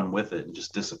became one with it and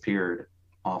just disappeared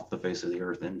off the face of the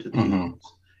earth into the Hmm.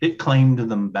 ooze. It claimed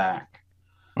them back.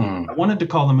 I Hmm. wanted to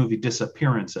call the movie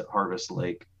Disappearance at Harvest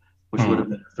Lake, which would Hmm. have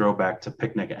been a throwback to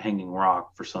Picnic at Hanging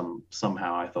Rock for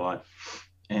somehow I thought.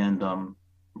 And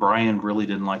Brian really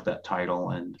didn't like that title,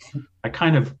 and I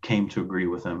kind of came to agree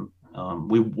with him.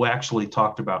 We actually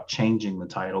talked about changing the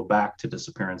title back to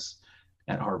Disappearance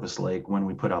at Harvest Lake when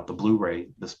we put out the Blu-ray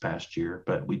this past year,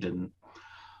 but we didn't.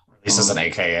 This is an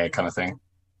AKA kind of thing.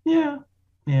 Yeah,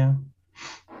 yeah.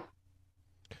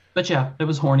 But yeah, it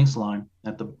was horny slime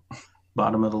at the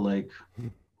bottom of the lake.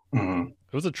 Hmm.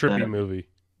 It was a trippy That movie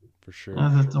for sure.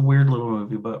 It's a weird little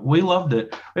movie, but we loved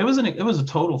it. It was a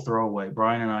total throwaway.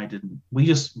 Brian and I didn't.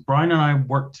 Brian and I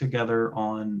worked together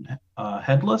on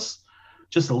Headless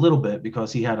just a little bit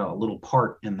because he had a little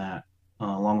part in that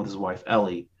along with his wife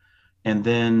Ellie, and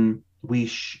then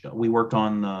we worked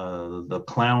on the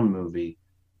clown movie,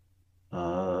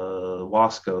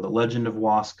 Wasco, The Legend of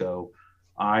Wasco.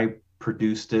 I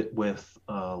produced it with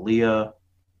Leah,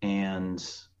 and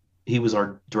he was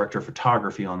our director of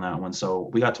photography on that one. So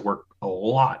we got to work a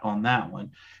lot on that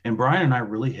one. And Brian and I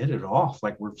really hit it off.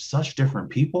 Like we're such different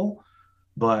people,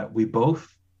 but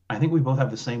I think we both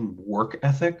have the same work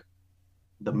ethic.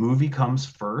 The movie comes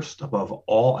first above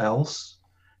all else.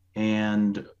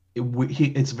 And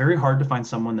it's very hard to find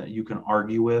someone that you can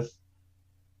argue with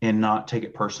and not take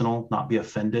it personal, not be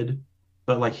offended.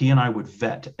 But like he and I would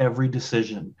vet every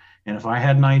decision. And if I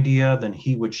had an idea, then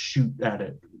he would shoot at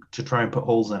it to try and put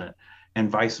holes in it,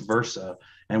 and vice versa.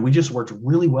 And we just worked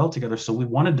really well together. So we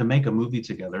wanted to make a movie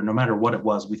together, no matter what it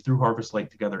was. We threw Harvest Lake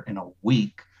together in a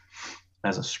week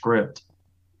as a script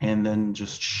and then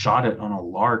just shot it on a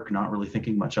lark, not really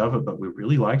thinking much of it. But we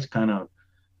really liked kind of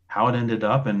how it ended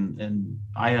up. And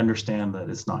I understand that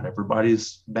it's not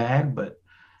everybody's bag, but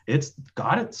it's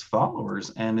got its followers,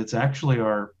 and it's actually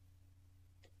I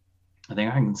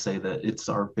think I can say that it's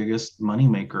our biggest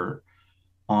moneymaker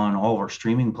on all of our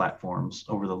streaming platforms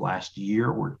over the last year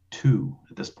or two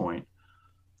at this point.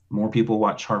 More people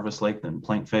watch Harvest Lake than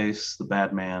Plank Face, The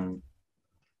Bad Man.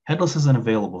 Headless isn't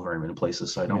available very many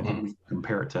places, so I don't Yeah. think we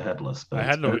compare it to Headless, but I it's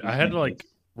had better to than I had Plank to like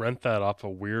Face. rent that off a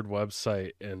weird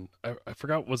website, and I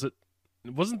forgot, it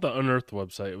wasn't the Unearthed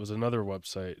website. It was another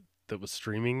website that was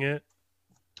streaming it.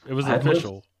 It was Headless?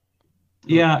 official.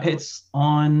 Yeah, it's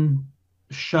on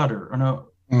Shutter. Or no,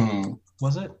 Hmm.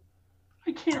 was it?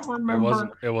 I can't It remember.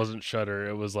 wasn't Shutter.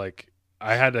 It was like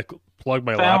I had to plug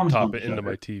my Found laptop on into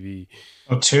my Shutter. TV.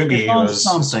 Well, It's Tubi on was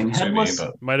something. on Tubi, Headless.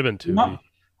 but Might have been No, Tubi.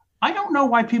 I don't know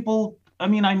why people. I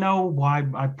mean, I know why.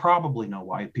 I probably know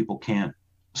why people can't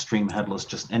stream Headless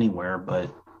just anywhere,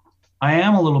 but I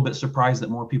am a little bit surprised that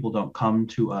more people don't come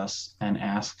to us and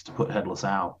ask to put Headless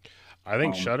out I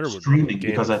think Shutter would streaming,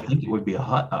 gain because I think it would be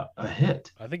a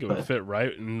hit. I think it would But fit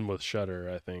right in with Shutter.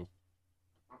 I think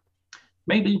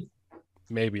maybe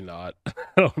maybe not. I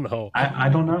don't know. I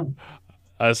don't know.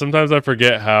 Sometimes I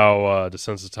forget how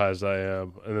desensitized I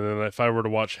am, and then if I were to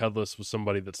watch Headless with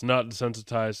somebody that's not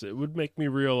desensitized, it would make me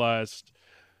realize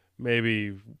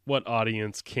maybe what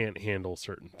audience can't handle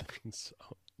certain things.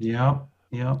 Yeah,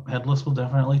 yeah. Headless will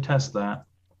definitely test that.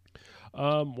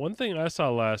 One thing I saw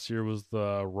last year was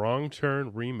the Wrong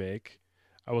Turn remake.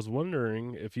 I was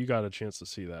wondering if you got a chance to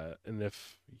see that, and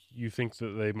if you think that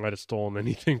they might have stolen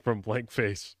anything from Blank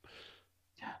Face.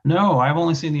 No, I've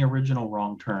only seen the original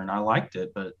Wrong Turn. I liked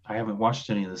it, but I haven't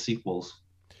watched any of the sequels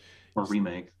or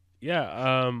remake.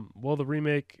 Yeah, well, the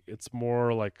remake, it's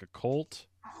more like a cult,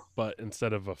 but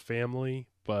instead of a family,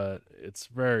 but it's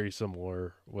very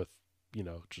similar with,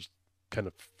 just kind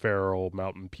of feral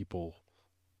mountain people.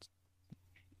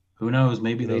 Who knows?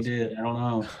 Maybe Who they knows? did. I don't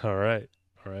know. All right.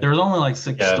 All right. There's only like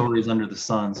six yeah, stories under the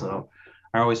sun, so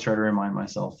I always try to remind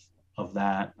myself of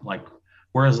that. Like,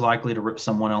 we're as likely to rip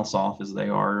someone else off as they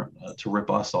are to rip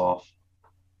us off.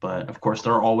 But of course,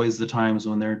 there are always the times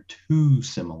when they're too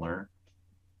similar.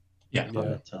 yeah. Yeah.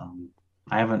 But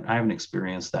I haven't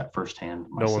experienced that firsthand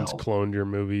No one's myself. cloned your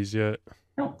movies yet. I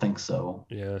don't think so.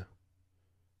 Yeah.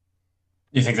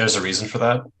 You think there's a reason for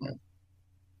that?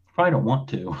 Probably don't want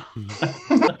to.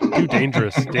 Too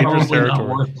dangerous. Dangerous Probably not territory.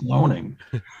 worth cloning.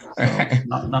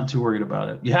 So not too worried about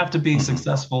it. You have to be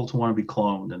successful to want to be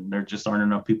cloned, and there just aren't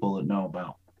enough people that know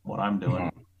about what I'm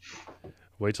doing.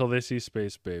 Wait till they see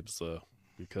Space Babes, though,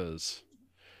 because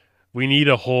we need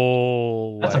a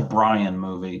whole. That's a Brian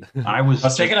movie. I was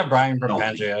speaking of Brian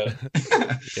Perpendria.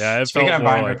 Yeah, speaking of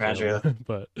Brian like Perpendria,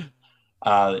 but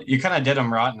you kind of did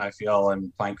him rotten, I feel,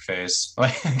 in Blank Face.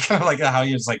 Like kind of like how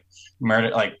you just like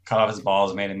murdered, like cut off his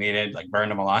balls, made him eat it, like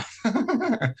burned him alive.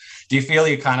 Do you feel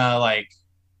you kind of like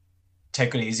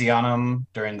take it easy on him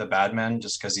during the Bad Men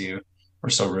just because you were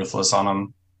so ruthless on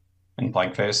him in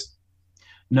Blank Face?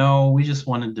 No, we just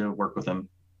wanted to work with him.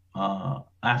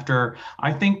 After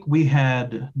I think we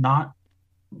had not,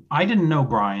 I didn't know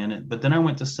Brian, but then I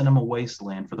went to Cinema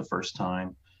Wasteland for the first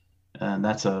time, and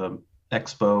that's a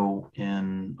expo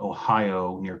in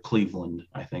Ohio near Cleveland,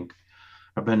 I think.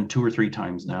 I've been 2 or 3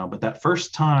 times now, but that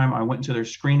first time I went into their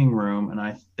screening room, and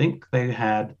I think they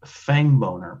had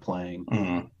Fangboner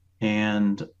playing,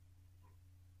 and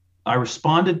I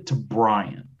responded to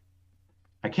Brian.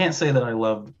 I can't say that I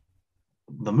loved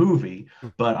the movie,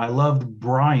 but I loved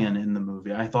Brian in the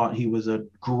movie. I thought he was a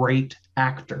great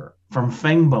actor. From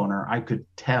Fangboner, I could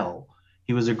tell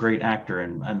he was a great actor,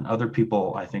 and other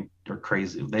people I think are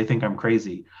crazy. They think I'm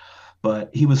crazy, but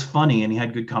he was funny and he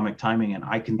had good comic timing. And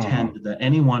I contend that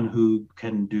anyone who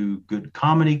can do good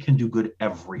comedy can do good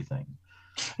everything.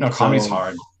 No, comedy's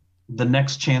hard. The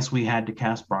next chance we had to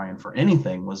cast Brian for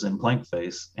anything was in Blank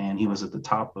Face, and he was at the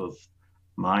top of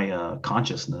my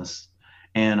consciousness.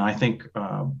 And I think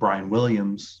Brian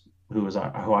Williams, who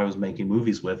I was making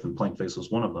movies with, and Blank Face was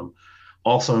one of them,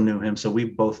 also knew him. So we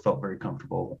both felt very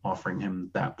comfortable offering him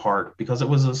that part because it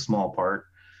was a small part,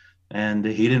 and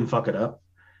he didn't fuck it up.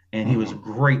 And he was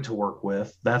great to work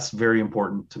with. That's very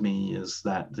important to me, is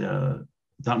that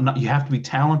you have to be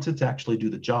talented to actually do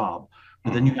the job,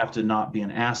 but then you have to not be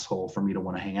an asshole for me to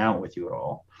want to hang out with you at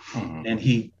all. And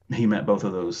he met both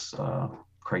of those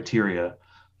criteria.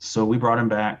 So we brought him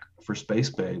back for Space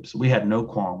Babes. We had no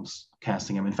qualms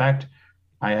casting him. In fact,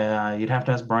 you'd have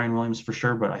to ask Brian Williams for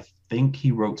sure, but I think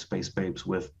he wrote Space Babes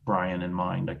with Brian in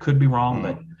mind. I could be wrong,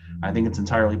 but I think it's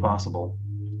entirely possible.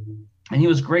 And he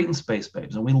was great in Space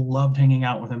Babes, and we loved hanging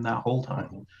out with him that whole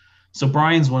time. So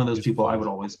Brian's one of those people I would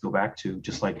always go back to,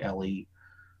 just like Ellie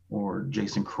or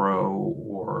Jason Crow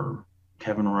or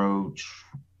Kevin Roach.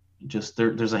 Just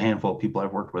there's a handful of people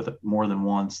I've worked with more than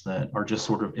once that are just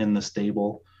sort of in the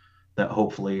stable that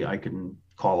hopefully I can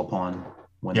call upon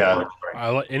when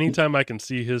anytime I can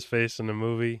see his face in a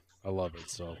movie, I love it.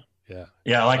 So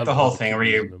I like the whole thing where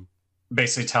you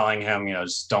basically telling him,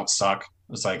 just don't suck.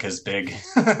 It's like his big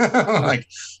like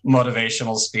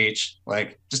motivational speech,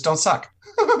 like just don't suck.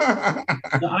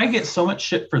 I get so much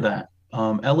shit for that.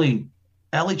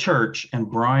 Ellie Church and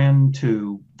Brian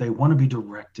too, they want to be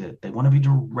directed. They want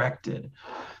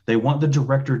the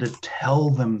director to tell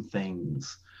them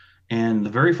things. And the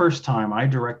very first time I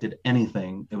directed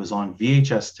anything, it was on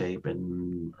VHS tape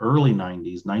in early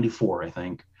 90s, 94, I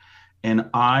think. And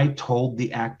I told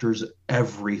the actors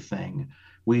everything.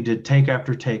 We did take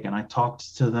after take, and I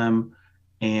talked to them,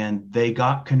 and they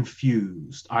got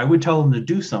confused. I would tell them to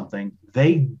do something.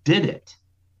 They did it.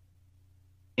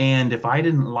 And if I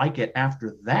didn't like it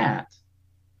after that,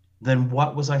 then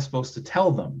what was I supposed to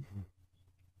tell them?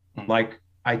 Like,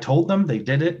 I told them, they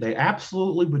did it. They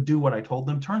absolutely would do what I told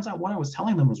them. Turns out what I was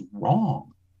telling them was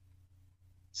wrong.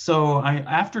 So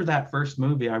after that first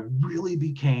movie, I really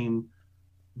became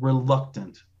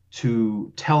reluctant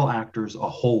to tell actors a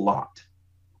whole lot.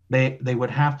 They would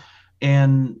have,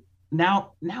 and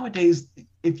nowadays,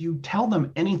 if you tell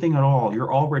them anything at all,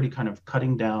 you're already kind of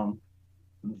cutting down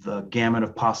the gamut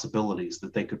of possibilities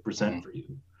that they could present for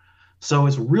you. So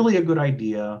it's really a good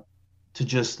idea to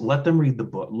just let them read the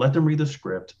book, let them read the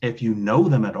script. If you know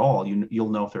them at all, you'll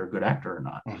know if they're a good actor or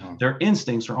not. Their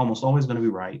instincts are almost always going to be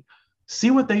right.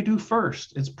 See what they do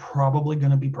first. It's probably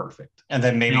going to be perfect. And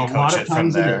then maybe coach it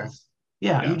from there.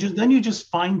 Yeah. You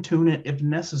just fine tune it if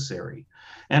necessary.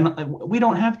 And we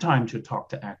don't have time to talk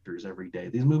to actors every day.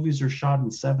 These movies are shot in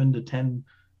 7 to 10,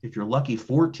 if you're lucky,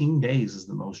 14 days is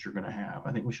the most you're going to have.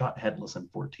 I think we shot Headless in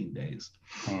 14 days.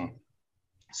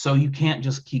 So you can't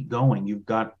just keep going. You've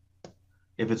got,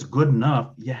 if it's good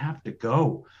enough, you have to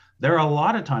go. There are a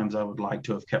lot of times I would like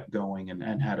to have kept going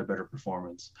and had a better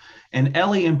performance. And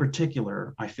Ellie in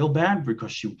particular, I feel bad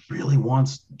because she really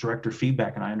wants director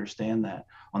feedback, and I understand that.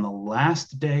 On the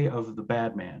last day of The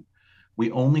Bad Man, we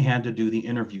only had to do the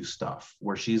interview stuff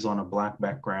where she's on a black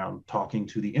background talking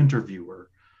to the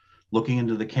interviewer, looking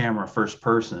into the camera first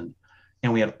person,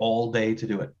 and we had all day to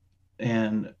do it.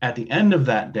 And at the end of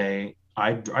that day,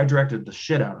 I directed the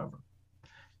shit out of her.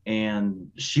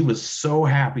 And she was so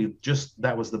happy. Just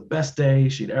that was the best day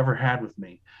she'd ever had with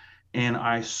me. And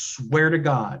I swear to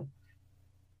God,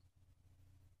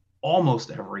 almost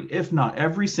every, if not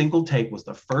every single take was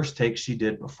the first take she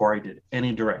did before I did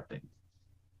any directing.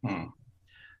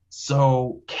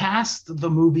 So cast the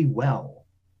movie well,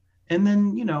 and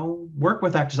then work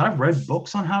with actors. I've read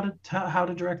books on how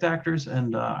to direct actors,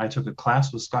 and I took a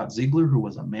class with Scott Ziegler, who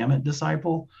was a Mamet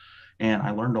disciple, and I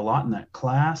learned a lot in that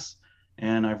class.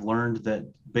 And I've learned that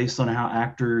based on how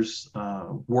actors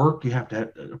work, you have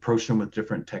to approach them with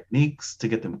different techniques to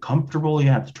get them comfortable. You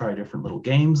have to try different little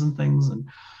games and things. And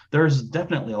there's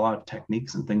definitely a lot of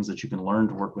techniques and things that you can learn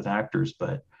to work with actors,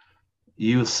 but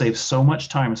you save so much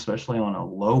time, especially on a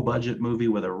low budget movie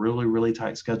with a really, really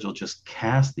tight schedule. Just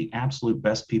cast the absolute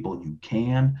best people you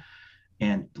can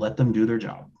and let them do their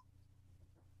job.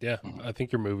 Yeah, I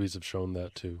think your movies have shown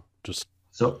that too.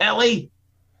 So Ellie,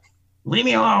 leave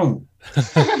me alone.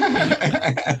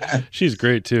 She's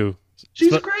great too.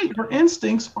 She's great. Her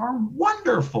instincts are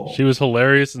wonderful. She was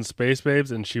hilarious in Space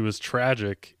Babes, and she was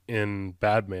tragic in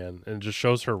Bad Man, and it just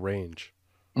shows her range.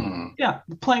 Yeah,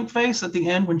 the plank face at the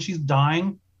end when she's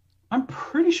dying, I'm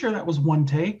pretty sure that was one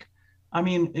take. I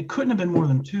mean, it couldn't have been more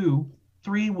than 2.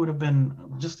 3 would have been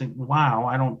just wow.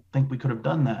 I don't think we could have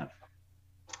done that.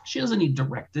 She doesn't need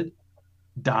directed,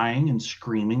 dying and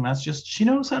screaming. That's just, she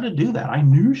knows how to do that. I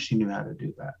knew she knew how to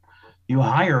do that. You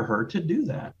hire her to do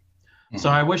that. So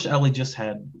I wish Ellie just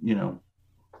had,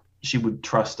 she would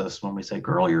trust us when we say,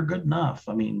 girl, you're good enough.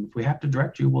 I mean, if we have to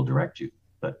direct you, we'll direct you.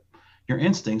 But your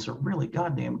instincts are really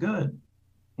goddamn good.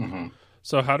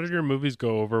 So how did your movies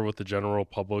go over with the general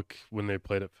public when they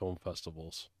played at film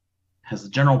festivals? Has the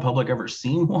general public ever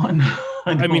seen one?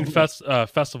 I mean,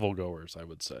 festival goers, I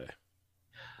would say.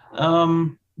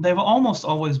 They've almost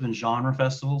always been genre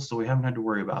festivals, so we haven't had to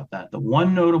worry about that. The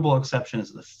one notable exception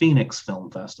is the Phoenix Film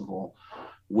Festival,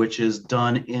 which is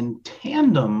done in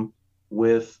tandem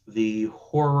with the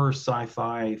Horror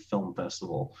Sci-Fi Film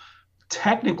Festival.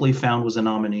 Technically, Found was a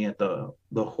nominee at the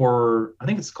horror, I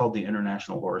think it's called the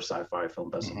International Horror Sci-Fi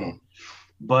Film Festival.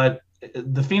 But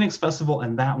the Phoenix Festival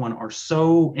and that one are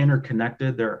so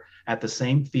interconnected. They're at the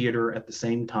same theater at the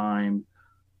same time,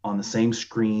 on the same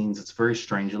screens. It's very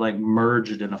strange. You like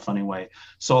merged in a funny way.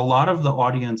 So a lot of the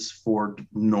audience for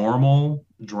normal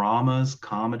dramas,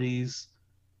 comedies,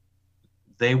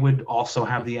 they would also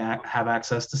have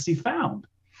access to see Found.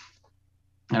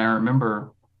 And I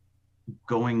remember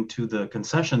going to the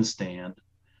concession stand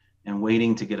and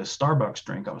waiting to get a Starbucks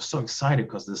drink. I was so excited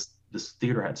because this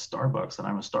theater had Starbucks, and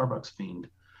I'm a Starbucks fiend.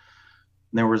 And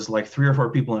there was like 3 or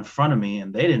 4 people in front of me,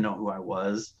 and they didn't know who I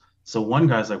was. So one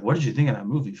guy's like, what did you think of that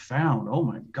movie Found? Oh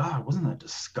my God, wasn't that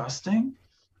disgusting?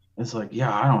 It's like,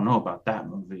 yeah, I don't know about that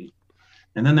movie.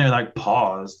 And then they like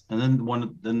paused. And then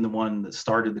the one that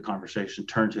started the conversation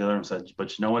turned to the other and said,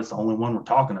 but you know what? It's the only one we're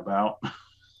talking about.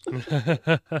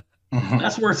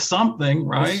 That's worth something,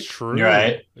 right? It's true.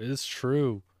 Right. It's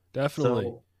true. Definitely.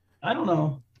 So, I don't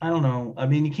know. I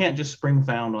mean, you can't just spring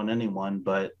Found on anyone,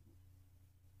 but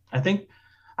I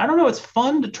don't know. It's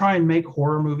fun to try and make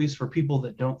horror movies for people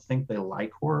that don't think they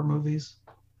like horror movies.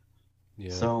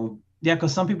 Yeah. So, yeah,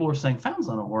 because some people were saying Found's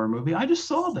not a horror movie. I just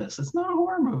saw this. It's not a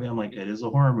horror movie. I'm like, it is a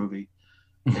horror movie.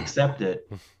 Accept it.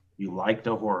 You liked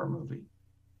a horror movie.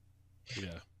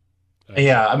 Yeah.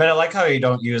 Yeah, I mean, I like how you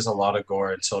don't use a lot of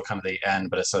gore until kind of the end,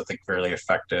 but it's, I think, really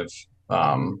effective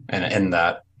in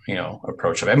that,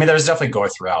 approach of it. I mean, there's definitely gore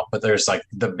throughout, but there's like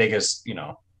the biggest,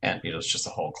 and it's just the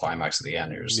whole climax at the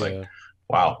end. You're just like,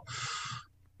 wow.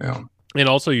 Yeah. And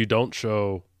also, you don't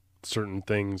show certain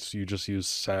things. You just use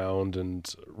sound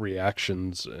and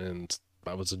reactions, and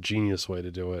that was a genius way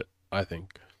to do it, I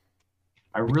think.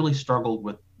 I really struggled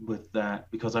with that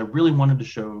because I really wanted to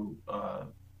show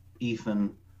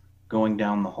Ethan going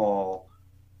down the hall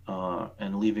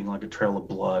and leaving like a trail of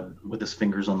blood with his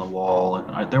fingers on the wall.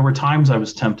 And there were times I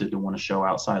was tempted to want to show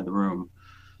outside the room,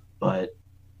 but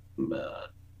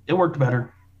it worked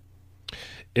better.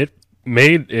 It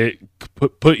made it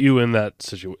put you in that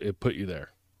situation. It put you there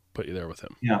with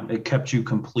him. Yeah, it kept you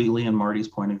completely in Marty's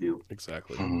point of view.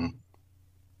 Exactly. Mm-hmm.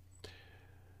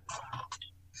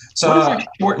 So what if I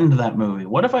shortened that movie?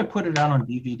 What if I put it out on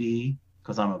DVD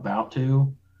because I'm about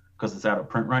to, because it's out of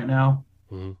print right now,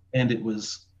 and it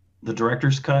was the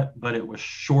director's cut, but it was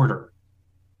shorter?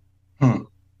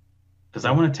 Because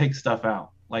I want to take stuff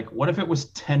out. Like, what if it was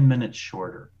 10 minutes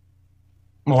shorter?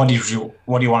 What do you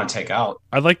want to take out?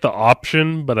 I like the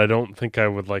option, but I don't think I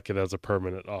would like it as a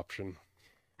permanent option.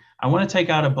 I want to take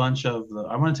out I want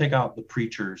to take out the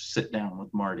preacher's sit down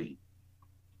with Marty.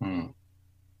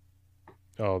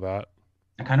 Oh, that.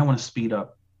 I kind of want to speed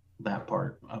up that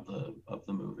part of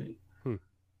the movie.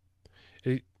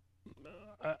 It,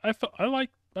 I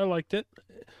liked it.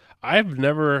 I've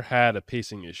never had a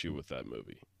pacing issue with that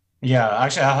movie. Yeah,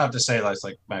 actually, I have to say that's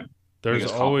like my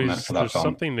biggest compliment for that There's film.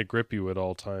 something to grip you at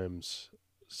all times.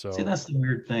 So See, that's the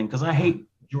weird thing, because I hate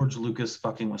George Lucas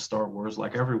fucking with Star Wars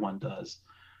like everyone does,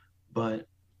 but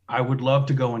I would love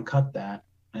to go and cut that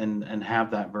and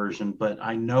have that version. But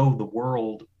I know the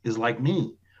world is like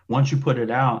me. Once you put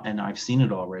it out and I've seen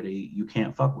it already, you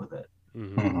can't fuck with it.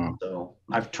 Mhm. So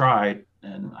I've tried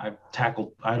and I've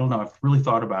tackled. I don't know. I've really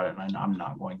thought about it, and I'm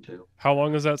not going to. how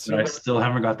long is that But I scene? still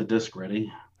haven't got the disc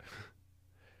ready.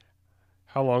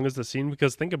 How long is the scene?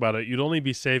 Because think about it, you'd only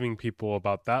be saving people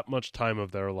about that much time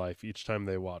of their life each time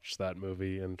they watch that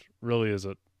movie, and really, is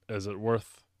it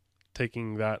worth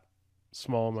taking that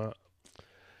small amount?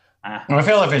 Ah, I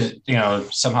feel if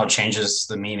it, somehow changes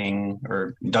the meaning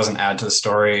or doesn't add to the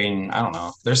story, and I don't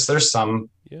know. There's some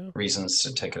Yeah. reasons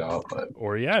to take it out, but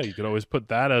Or yeah, you could always put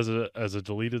that as a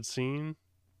deleted scene.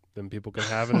 Then people can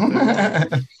have it if they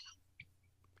want.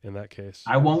 In that case,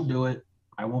 I won't do it.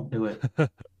 I won't do it.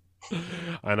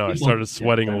 I know I People- started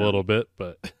sweating yeah, a little bit,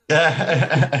 but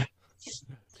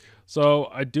so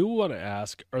I do want to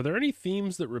ask: are there any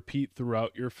themes that repeat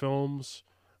throughout your films,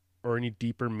 or any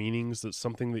deeper meanings? That's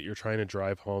something that you're trying to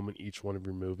drive home in each one of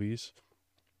your movies.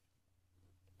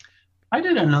 I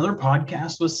did another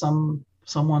podcast with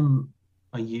someone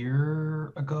a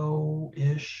year ago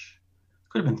ish.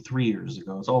 Could have been 3 years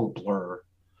ago. It's all a blur.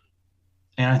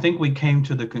 And I think we came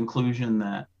to the conclusion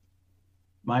that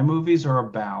my movies are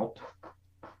about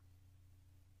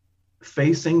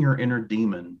facing your inner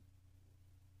demon.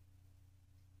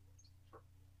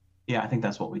 Yeah, I think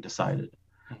that's what we decided.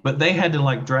 But they had to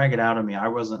like drag it out of me. I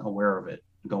wasn't aware of it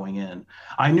going in.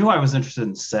 I knew I was interested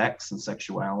in sex and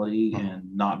sexuality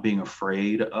and not being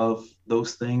afraid of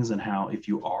those things, and how if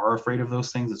you are afraid of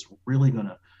those things, it's really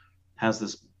has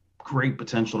this great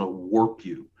potential to warp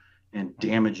you and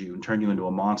damage you and turn you into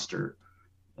a monster.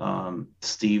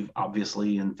 Steve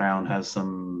obviously in Found has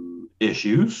some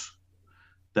issues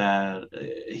that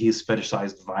he's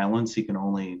fetishized violence. He can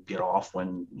only get off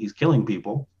when he's killing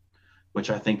people,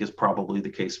 which I think is probably the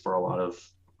case for a lot of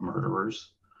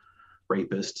murderers,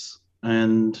 rapists.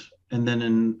 And then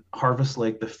in Harvest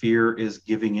Lake, the fear is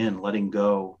giving in, letting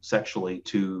go sexually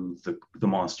to the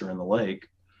monster in the lake.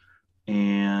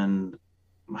 And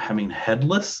I mean,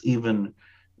 Headless even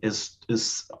is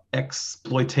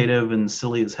exploitative and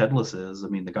silly as Headless is. I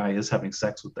mean, the guy is having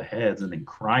sex with the heads and then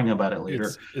crying about it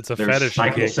later. It's a There's fetish.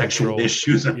 psychosexual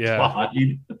issues implied.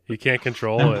 He can't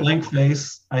control And it. Blank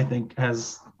Face, I think,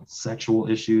 has sexual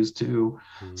issues too.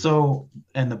 So,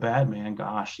 and the Bad Man,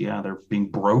 gosh, yeah, they're being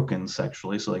broken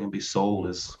sexually so they can be sold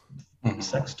as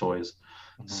sex toys.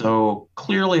 So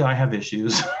clearly I have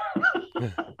issues.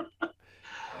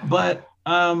 But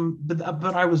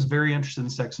I was very interested in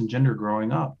sex and gender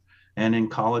growing up. And in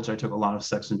college, I took a lot of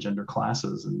sex and gender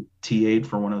classes and TA'd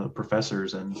for one of the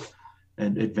professors and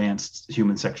advanced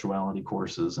human sexuality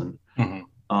courses. And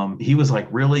he was like,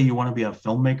 really, you want to be a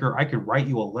filmmaker? I could write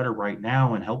you a letter right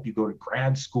now and help you go to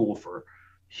grad school for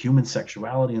human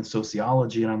sexuality and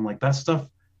sociology. And I'm like, that stuff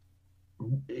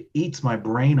eats my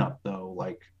brain up, though.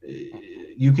 Like,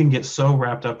 you can get so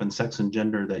wrapped up in sex and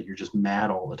gender that you're just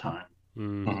mad all the time.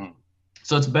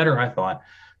 So it's better, I thought,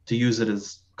 to use it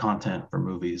as content for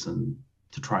movies and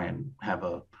to try and have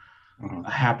a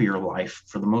happier life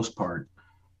for the most part.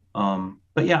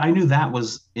 But yeah, I knew that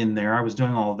was in there. I was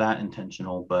doing all of that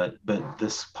intentional, but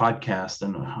this podcast,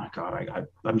 and oh God,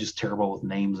 I'm just terrible with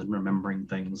names and remembering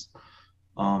things.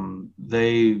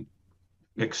 They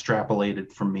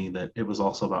extrapolated from me that it was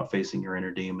also about facing your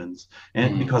inner demons.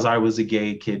 And because I was a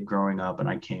gay kid growing up and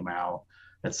I came out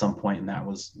at some point, and that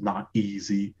was not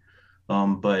easy.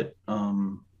 But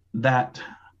that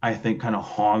I think kind of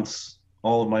haunts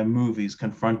all of my movies,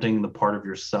 confronting the part of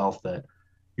yourself that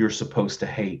you're supposed to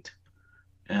hate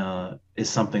is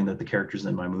something that the characters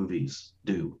in my movies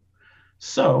do.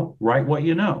 So write what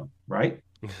you know, right?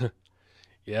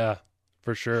 Yeah,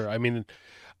 for sure. I mean,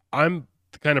 I'm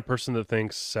the kind of person that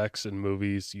thinks sex in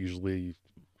movies usually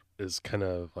is kind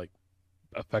of like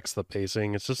affects the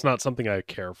pacing. It's just not something I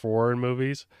care for in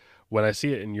movies. When I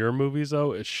see it in your movies,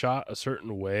 though, it's shot a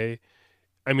certain way.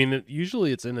 I mean,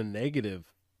 usually it's in a negative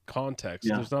context.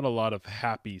 Yeah. There's not a lot of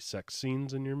happy sex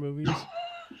scenes in your movies.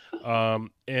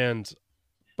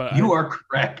 But you are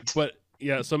correct. But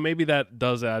yeah, so maybe that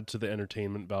does add to the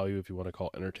entertainment value, if you want to call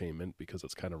it entertainment, because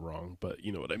it's kind of wrong, but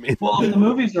you know what I mean. Well, if the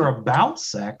movies are about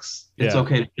sex, it's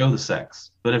okay to show the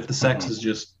sex. But if the sex is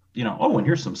just, oh, and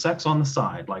here's some sex on the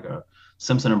side, like a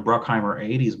Simpson and Bruckheimer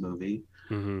 80s movie,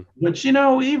 Mm-hmm. Which, you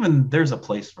know, even there's a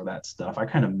place for that stuff. I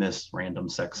kind of miss random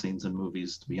sex scenes in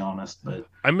movies, to be honest, but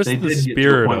I miss they the did get to a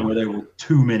spirit point of where it. there were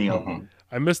too many of Mhm. them.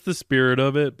 I miss the spirit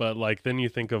of it, but like then you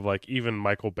think of like even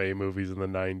Michael Bay movies in the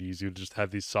 '90s, you just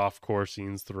had these soft core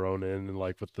scenes thrown in, and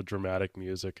like with the dramatic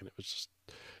music, and it was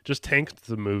just tanked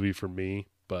the movie for me.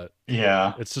 But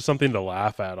Yeah. it's just something to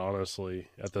laugh at, honestly.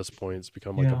 At this point, it's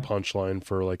become like a Yeah. punchline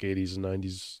for like '80s and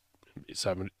 '90s,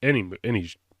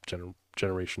 any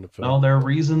generation of Well, film. there are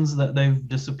reasons that they've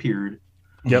disappeared.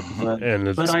 Yep, But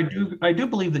and but it's I do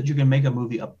believe that you can make a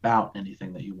movie about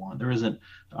anything that you want. There isn't.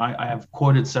 I have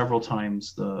quoted several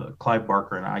times the Clive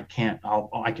Barker, and I can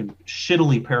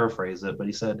shittily paraphrase it, but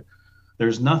he said,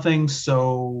 "There's nothing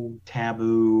so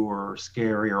taboo or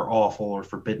scary or awful or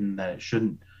forbidden that it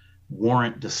shouldn't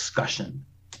warrant discussion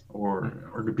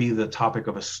or to be the topic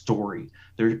of a story.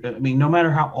 There, I mean, no matter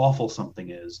how awful something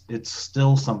is, it's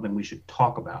still something we should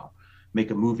talk about, make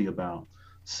a movie about."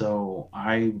 So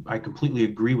I completely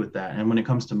agree with that. And when it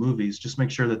comes to movies, just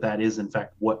make sure that that is in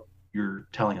fact what you're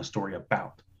telling a story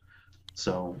about.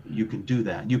 So you can do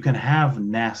that. You can have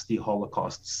nasty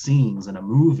Holocaust scenes in a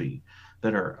movie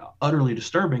that are utterly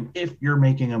disturbing if you're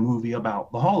making a movie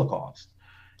about the Holocaust.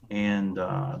 And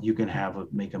you can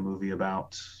make a movie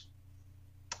about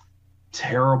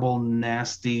terrible,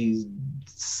 nasty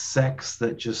sex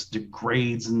that just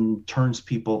degrades and turns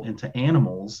people into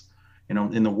animals, you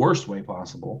know, in the worst way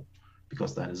possible,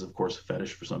 because that is, of course, a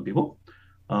fetish for some people.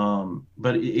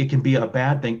 But it can be a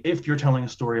bad thing if you're telling a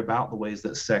story about the ways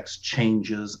that sex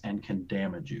changes and can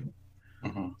damage you.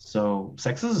 Mm-hmm. So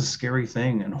sex is a scary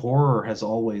thing, and horror has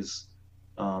always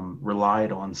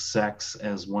relied on sex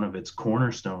as one of its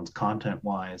cornerstones,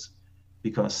 content-wise,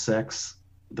 because sex,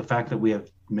 the fact that we have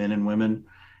men and women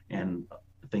and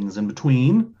things in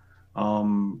between,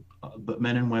 but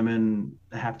men and women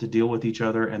have to deal with each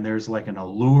other, and there's like an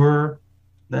allure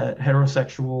that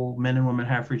heterosexual men and women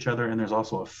have for each other, and there's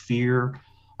also a fear.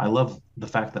 I love the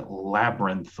fact that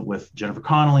Labyrinth with Jennifer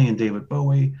Connelly and David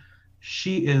Bowie,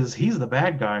 he's the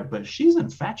bad guy, but she's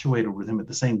infatuated with him at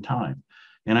the same time.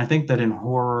 And I think that in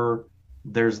horror,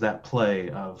 there's that play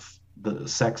of the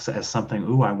sex as something,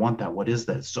 ooh, I want that. What is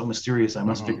that? It's so mysterious. I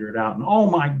must figure it out. And oh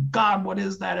my God, what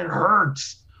is that? It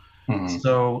hurts.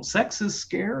 So sex is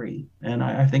scary. And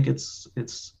I think it's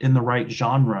in the right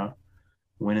genre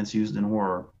when it's used in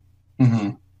horror.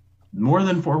 More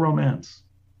than for romance.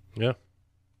 Yeah.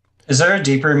 Is there a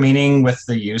deeper meaning with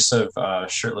the use of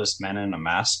shirtless men in a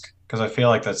mask? Because I feel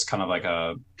like that's kind of like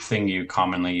a thing you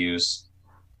commonly use.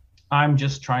 I'm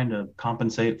just trying to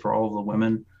compensate for all of the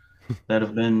women that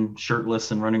have been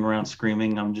shirtless and running around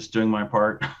screaming. I'm just doing my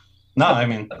part. No, I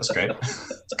mean, that's great.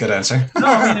 It's a good answer. No,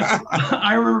 I mean,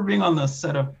 I remember being on the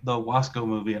set of the Wasco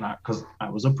movie, and because I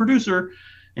was a producer,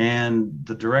 and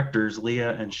the directors,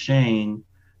 Leah and Shane,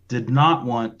 did not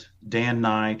want Dan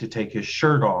Nye to take his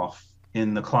shirt off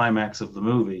in the climax of the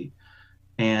movie.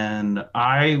 And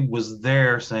I was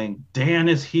there saying, Dan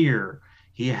is here.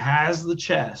 He has the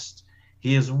chest.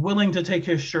 He is willing to take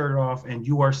his shirt off, and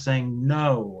you are saying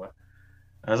no.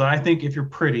 As I think if you're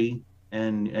pretty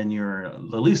and you're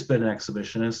the least bit an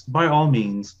exhibitionist, by all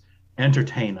means,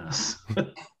 entertain us.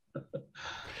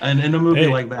 And in a movie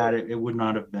like that, it would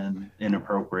not have been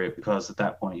inappropriate, because at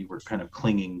that point you were kind of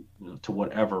clinging to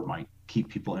whatever might keep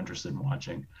people interested in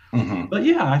watching. But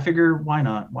yeah, I figure, why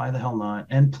not? Why the hell not?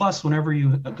 And plus, whenever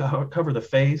you cover the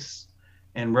face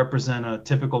and represent a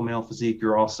typical male physique,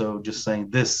 you're also just saying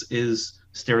this is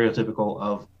stereotypical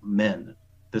of men.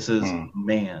 This is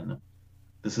man.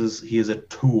 He is a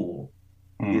tool.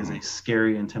 He is a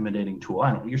scary, intimidating tool.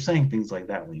 You're saying things like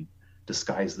that when you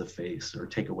disguise the face or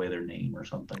take away their name or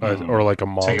something. Or like a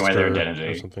monster, take away their identity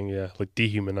or something. Yeah, like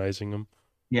dehumanizing them.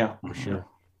 Yeah, for sure.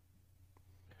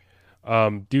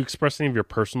 Do you express any of your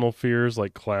personal fears,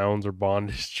 like clowns or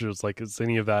bondage? Just like, does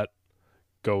any of that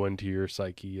go into your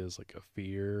psyche as like a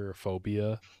fear or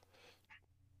phobia?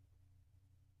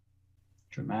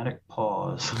 Dramatic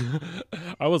pause.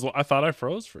 I thought I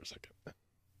froze for a second.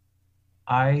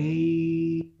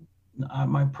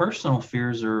 My personal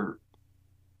fears are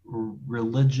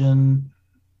religion.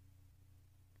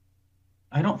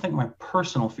 I don't think my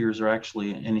personal fears are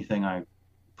actually anything I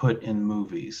put in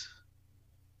movies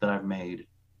that I've made.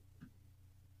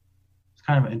 It's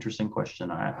kind of an interesting question.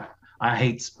 I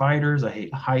hate spiders. I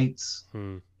hate heights.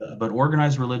 But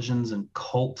organized religions and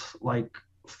cult-like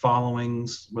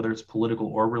followings, whether it's political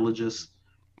or religious,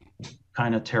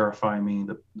 kind of terrify me.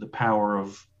 The power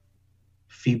of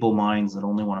feeble minds that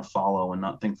only want to follow and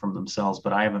not think from themselves.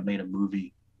 But I haven't made a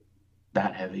movie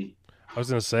that heavy. I was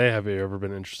gonna say, have you ever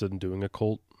been interested in doing a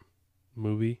cult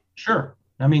movie? Sure.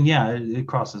 I mean, yeah, it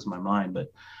crosses my mind,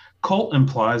 but cult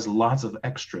implies lots of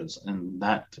extras, and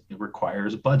that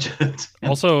requires budget.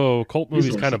 Also, cult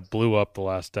movies kind resources. of blew up the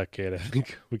last decade. I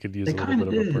think we could use They a little kind bit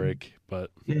of of a did. break,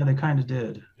 but Yeah, they kind of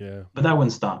did. yeah. But that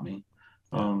wouldn't stop me.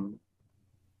 Yeah.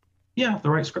 Yeah, if the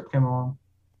right script came along.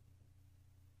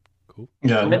 Cool.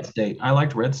 Yeah. Red State. I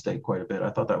liked Red State quite a bit. I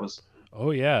thought that was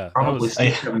Oh yeah, that probably was.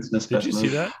 Steve Kevin Smith's Did best you see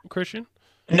movie. that, Christian?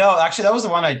 No, actually, that was the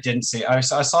one I didn't see. I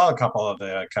saw a couple of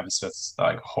the Kevin Smith's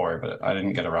like horror, but I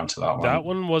didn't get around to that one. That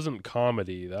one wasn't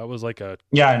comedy. That was like a.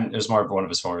 Yeah, and it was more of one of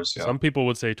his horrors. Yeah. Some people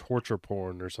would say torture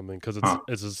porn or something because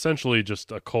it's essentially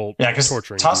just a cult. Yeah, because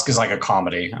torturing Tusk people. is like a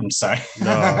comedy. I'm sorry. No,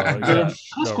 yeah.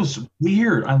 Tusk was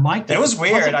weird. I liked it. It was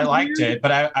weird. Wasn't I liked weird? it,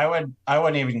 but I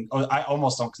wouldn't even. I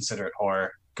almost don't consider it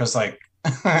horror because like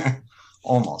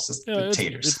almost it's Yeah, the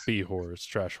taters. it's B horror. It's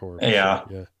trash horror. Yeah.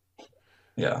 Yeah.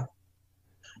 Yeah.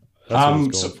 That's what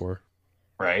it's going for.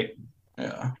 Right.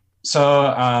 Yeah. So,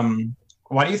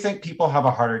 why do you think people have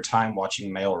a harder time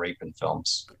watching male rape in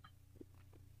films?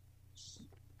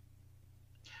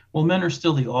 Well, men are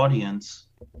still the audience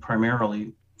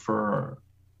primarily for.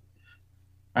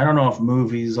 I don't know if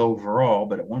movies overall,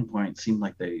 but at one point it seemed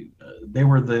like they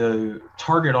were the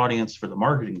target audience for the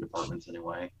marketing departments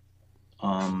anyway.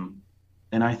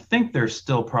 And I think they're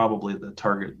still probably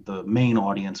the main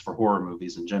audience for horror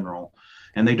movies in general.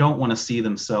 And they don't want to see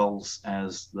themselves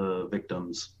as the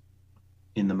victims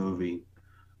in the movie,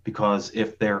 because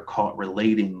if they're caught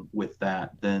relating with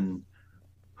that, then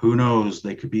who knows,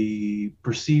 they could be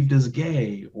perceived as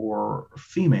gay or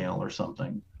female or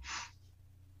something.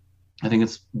 I think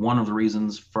it's one of the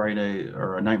reasons Friday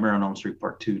or A Nightmare on Elm Street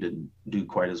Part 2 didn't do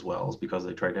quite as well, is because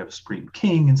they tried to have a Scream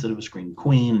King instead of a Scream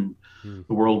Queen, and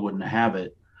the world wouldn't have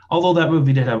it. Although that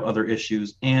movie did have other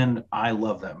issues, and I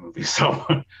love that movie. So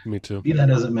Me too. be that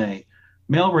as it may,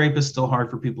 male rape is still hard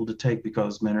for people to take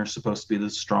because men are supposed to be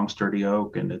this strong, sturdy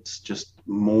oak, and it's just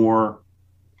more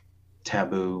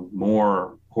taboo,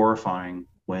 more horrifying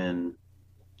when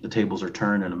the tables are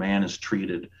turned and a man is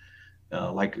treated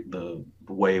like the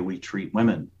way we treat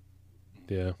women.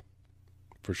 Yeah,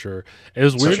 for sure. It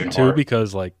was Especially weird in too horror.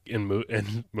 because like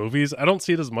in movies, I don't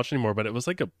see it as much anymore, but it was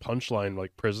like a punchline.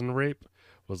 Like prison rape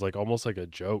was like almost like a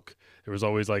joke. There was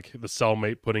always like the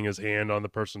cellmate putting his hand on the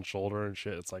person's shoulder and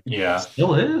shit. It's like Yeah.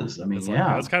 Still is. I mean, it's yeah.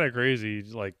 like, that's kind of crazy.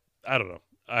 Like I don't know.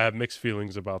 I have mixed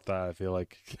feelings about that. I feel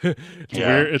like it's Yeah.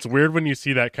 weird. It's weird when you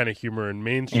see that kind of humor in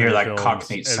mainstream You're like films,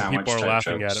 cockney and sandwich people are type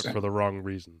laughing jokes, at it for the wrong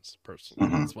reasons. Personally,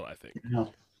 Mhm. that's what I think. Yeah.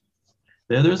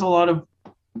 There's a lot of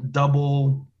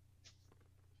double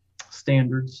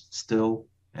standards still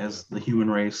as the human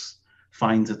race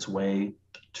finds its way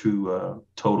to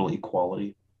total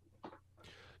equality.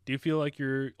 Do you feel like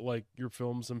your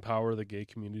films empower the gay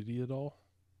community at all?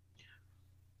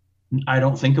 I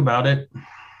don't think about it.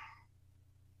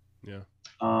 Yeah.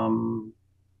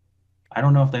 I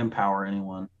don't know if they empower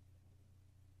anyone.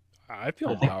 I feel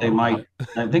I think they empowered by might. it.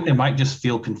 I think they might just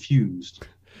feel confused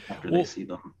after they Well, see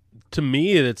them. To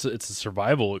me, it's a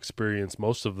survival experience.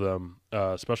 Most of them,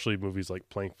 especially movies like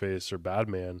Plank Face or Bad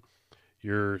Man,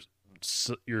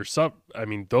 I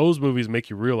mean, those movies make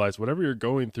you realize whatever you're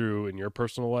going through in your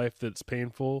personal life that's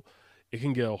painful, it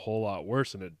can get a whole lot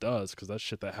worse, and it does, because that's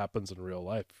shit that happens in real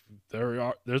life.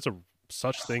 There's a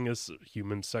such thing as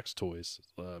human sex toys.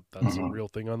 That's a real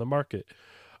thing on the market.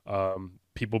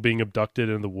 People being abducted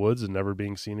in the woods and never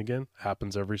being seen again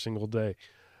happens every single day.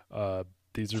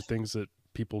 These are things that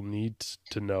people need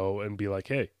to know and be like,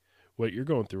 hey, what you're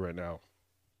going through right now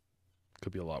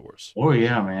could be a lot worse. Oh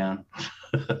yeah, man.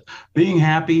 Being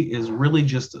happy is really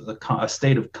just a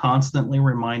state of constantly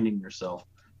reminding yourself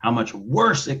how much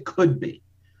worse it could be.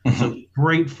 So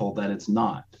grateful that it's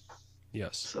not.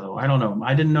 Yes. So I don't know.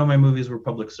 I didn't know my movies were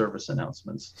public service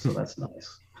announcements, so that's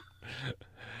nice.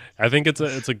 I think it's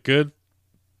a good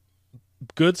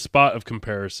spot of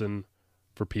comparison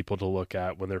for people to look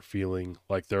at when they're feeling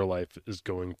like their life is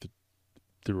going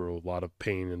through a lot of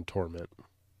pain and torment.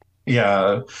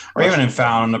 Yeah, or even in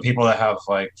found the people that have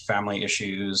like family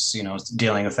issues,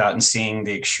 dealing with that and seeing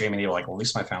the extremity of like, well, at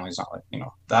least my family's not like,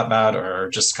 that bad, or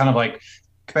just kind of like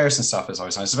comparison stuff is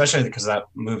always nice, especially because that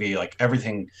movie, like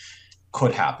everything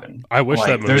could happen. I wish like,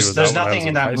 that movie there's was there's out when I nothing was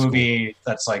in high that school. movie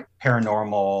that's like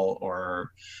paranormal or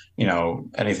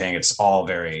anything. It's all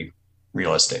very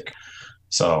realistic.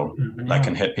 So that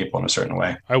can hit people in a certain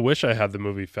way. I wish I had the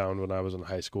movie found when I was in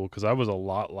high school, because I was a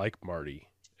lot like Marty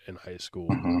in high school.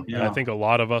 Mm-hmm. And I think a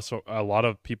lot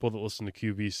of people that listen to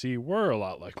QVC were a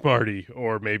lot like Marty,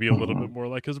 or maybe a little bit more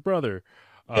like his brother.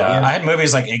 Yeah, I had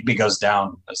movies like Igby Goes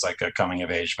Down as like a coming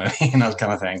of age movie, that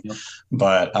kind of thing. Yep.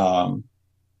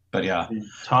 But yeah.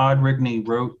 Todd Rigney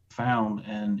wrote Found,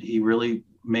 and he really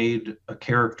made a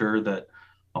character that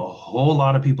a whole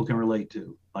lot of people can relate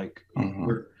to. Like, Mhm.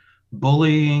 where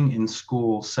bullying in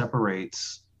school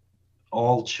separates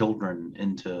all children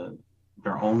into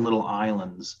their own little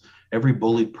islands. Every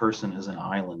bullied person is an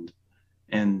island,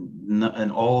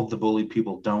 and all of the bullied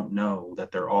people don't know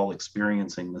that they're all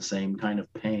experiencing the same kind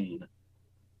of pain.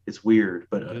 It's weird,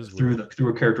 but It is through weird. through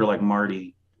a character like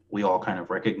Marty, we all kind of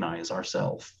recognize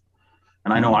ourselves.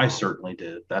 And I know Mhm. I certainly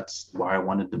did. That's why I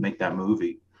wanted to make that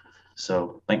movie.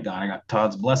 So thank God I got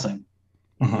Todd's blessing.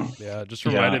 Mhm. Yeah, it just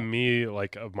Yeah. reminded me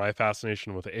like of my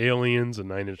fascination with aliens and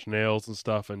Nine Inch Nails and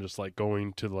stuff, and just like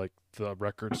going to like the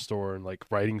record store and like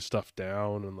writing stuff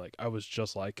down, and like I was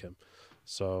just like him.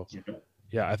 So Yeah.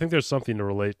 yeah, I think there's something to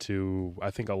relate to.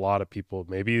 I think a lot of people,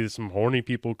 maybe some horny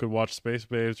people, could watch Space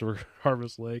Babes or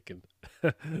Harvest Lake and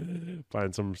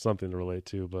find something to relate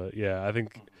to. But yeah, I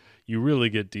think you really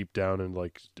get deep down and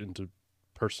like into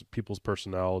people's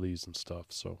personalities and stuff.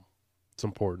 So it's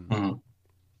important. Mhm.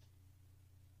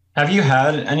 Have you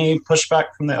had any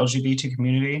pushback from the LGBT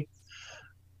community?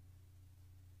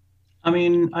 I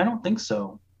mean, I don't think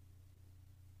so.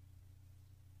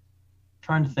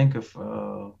 Trying to think of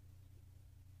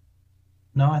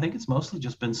no, I think it's mostly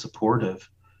just been supportive.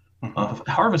 Mhm.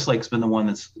 Harvest Lake's been the one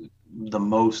that's the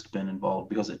most been involved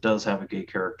because it does have a gay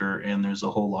character and there's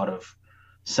a whole lot of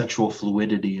sexual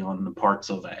fluidity on the parts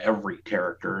of every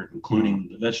character, Mhm. including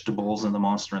the vegetables and the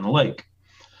monster in the lake.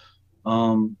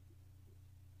 Um,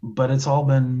 but it's all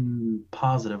been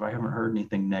positive. I haven't heard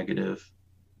anything negative.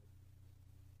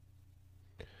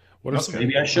 What are That's some good.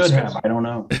 Maybe I That's should good. have. I don't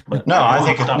know, but No, it I won't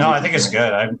think stop no, me I from think it's doing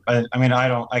it. good. I mean,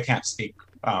 I can't speak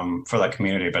for that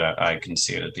community, but I can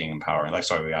see it as being empowering. That's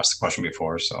why we asked the question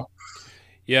before. So,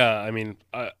 Yeah, I mean,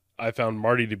 I found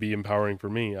Marty to be empowering for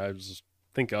me. I just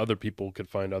think other people could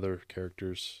find other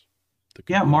characters that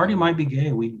could Yeah, be Marty empowering. might be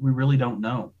gay. We really don't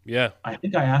know. Yeah, I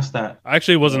think I asked that. I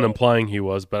actually wasn't Uh, implying he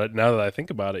was, but now that I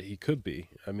think about it, he could be.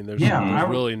 I mean, yeah, there's mhm.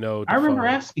 really no I remember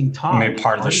defined. asking Todd, Maybe "Is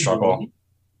part of the Marty struggle. gay?"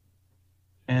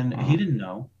 And he Mhm. didn't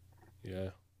know.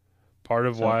 Yeah, part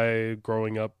of So why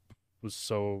growing up was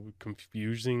so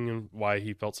confusing and why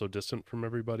he felt so distant from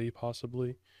everybody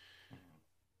possibly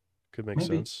could make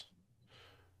maybe sense.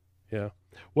 Yeah.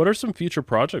 What are some future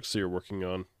projects that you're working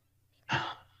on?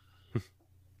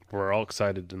 We're all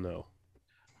excited to know.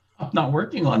 I'm not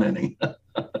working on any.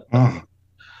 Mhm.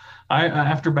 I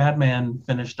after Batman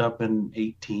finished up in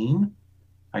 18,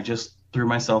 I just threw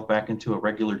myself back into a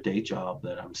regular day job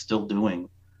that I'm still doing,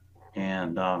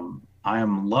 and I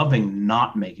am loving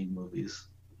not making movies.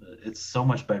 It's so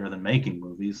much better than making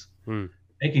movies. Hmm.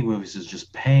 Making movies is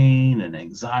just pain and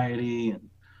anxiety, and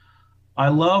I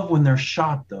love when they're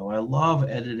shot though. I love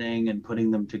editing and putting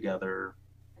them together.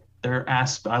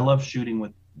 I love shooting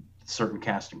with certain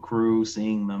cast and crew,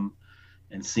 seeing them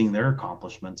and seeing their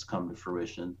accomplishments come to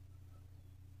fruition.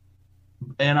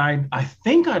 And I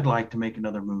think I'd like to make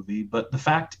another movie, but the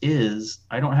fact is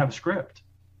I don't have a script.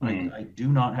 Mhm. I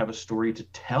do not have a story to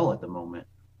tell at the moment.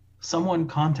 Someone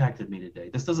contacted me today.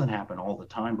 This doesn't happen all the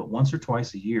time, but once or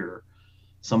twice a year,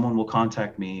 someone will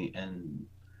contact me and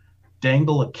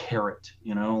dangle a carrot,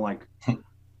 like,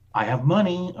 I have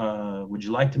money. Would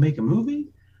you like to make a movie?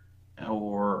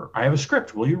 Or I have a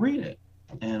script. Will you read it?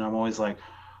 And I'm always like,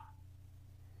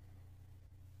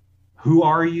 who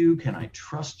are you? Can I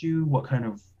trust you? What kind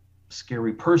of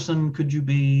scary person could you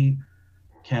be?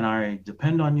 Can I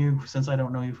depend on you since I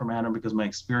don't know you from Adam? Because my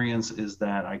experience is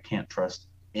that I can't trust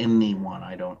anyone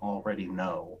I don't already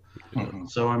know. Mhm.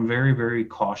 So I'm very, very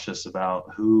cautious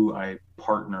about who I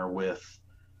partner with,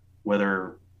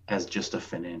 whether as just a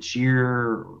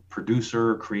financier,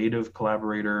 producer, creative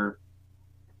collaborator.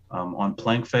 On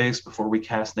Plank Face, before we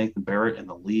cast Nathan Barrett in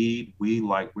the lead, we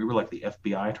were like the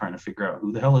FBI trying to figure out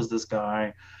who the hell is this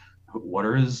guy, what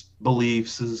are his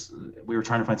beliefs. We were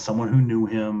trying to find someone who knew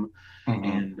him, Mhm.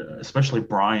 and especially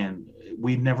Brian.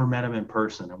 We'd never met him in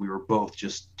person, and we were both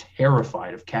just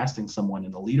terrified of casting someone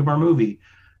in the lead of our movie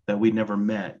that we'd never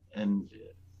met, and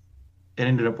it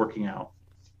ended up working out.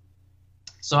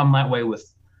 So I'm that way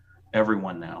with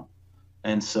everyone now.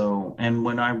 And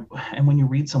when you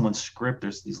read someone's script,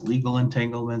 there's these legal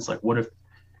entanglements. Like, what if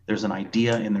there's an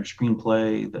idea in their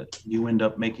screenplay that you end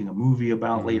up making a movie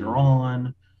about later Mm.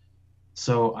 on?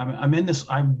 So I'm in this.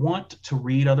 I want to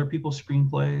read other people's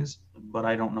screenplays, but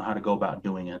I don't know how to go about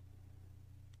doing it.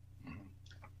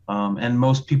 And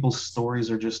most people's stories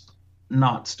are just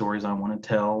not stories I want to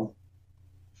tell.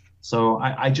 So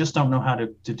I just don't know how to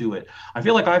do it. I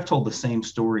feel like I've told the same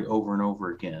story over and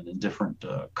over again in different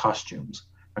costumes.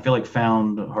 I feel like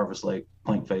Found, Harvest Lake,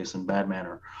 Plank Face, and Badman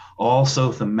are all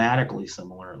so thematically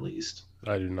similar, at least.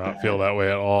 I do not feel That, that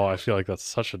way at all. I feel like that's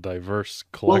such a diverse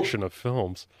well, collection of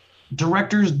films.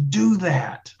 directors do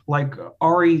that, like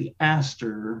Ari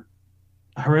Aster,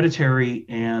 Hereditary,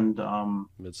 and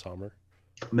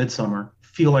Midsummer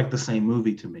feel like the same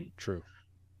movie to me. True.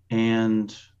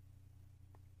 And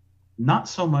not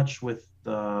so much with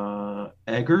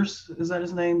Eggers, is that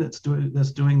his name? That's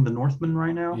doing The Northman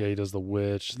right now. Yeah, he does The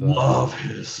Witch. Love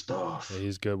his stuff. Yeah,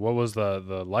 he's good. What was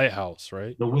the Lighthouse,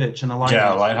 right? The Witch and The Lighthouse.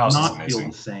 Yeah, Lighthouse not is amazing.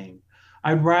 feel the same.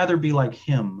 I'd rather be like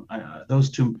him. Those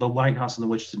two, The Lighthouse and The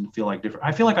Witch, didn't feel like different.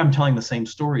 I feel like I'm telling the same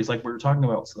stories. Like we were talking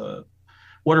about,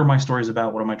 what are my stories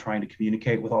about? What am I trying to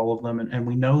communicate with all of them? And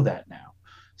we know that now.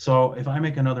 So if I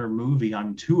make another movie,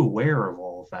 I'm too aware of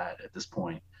all of that at this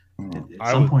point. At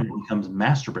some point, it becomes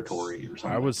masturbatory or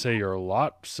something. I would say you're a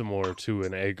lot similar to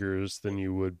an Eggers than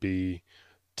you would be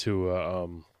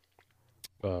to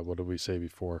what did we say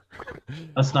before?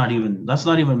 Let's not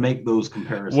even make those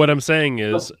comparisons. What I'm saying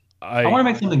is, I want to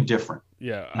make something different.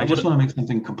 Yeah, I just want to make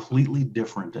something completely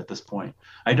different at this point.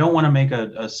 I don't want to make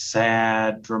a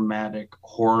sad, dramatic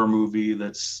horror movie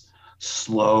that's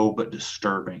slow but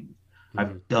disturbing. Mm-hmm.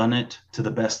 I've done it to the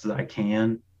best that I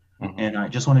can. Mm-hmm. And I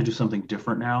just want to do something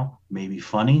different now, maybe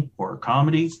funny or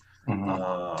comedy,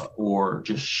 or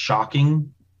just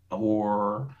shocking,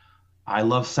 or I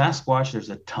love Sasquatch.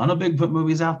 There's a ton of Bigfoot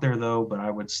movies out there, though, but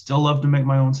I would still love to make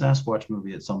my own Sasquatch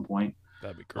movie at some point.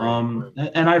 That'd be great.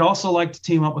 And I'd also like to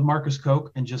team up with Marcus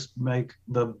Koch and just make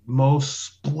the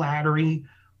most splattery,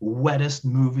 wettest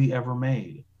movie ever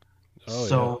made.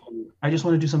 So I just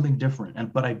want to do something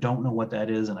different, but I don't know what that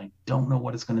is, and I don't know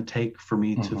what it's going to take for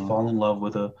me to fall in love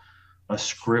with a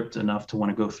script enough to want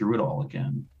to go through it all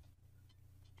again.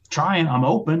 Trying, I'm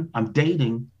open. I'm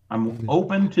dating. I'm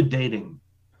open to dating.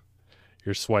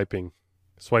 You're swiping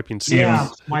CMs. Yeah,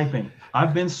 I'm swiping.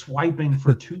 I've been swiping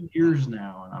for 2 years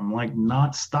now, and I'm like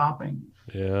not stopping.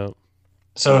 Yeah.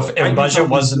 So if budget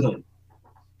wasn't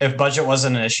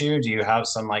an issue, do you have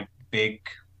some like big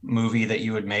movie that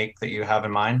you would make that you have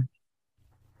in mind?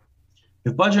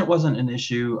 If budget wasn't an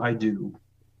issue, I do.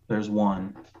 There's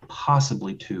one,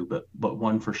 possibly two, but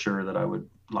one for sure that I would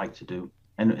like to do.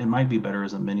 And it might be better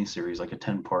as a miniseries, like a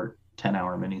 10-part,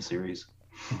 10-hour miniseries.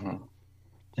 Mm-hmm.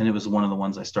 And it was one of the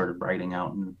ones I started writing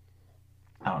out in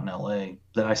LA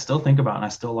that I still think about and I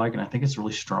still like, and I think it's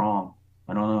really strong.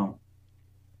 I don't know.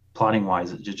 Plotting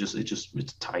wise,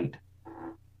 it's tight.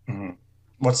 Mm-hmm.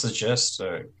 What's the gist?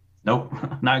 Nope,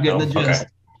 not getting the gist.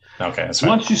 Okay, that's fine.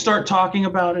 Once you start talking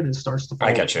about it, it starts to fall.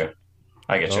 I get you.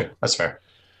 That's fair.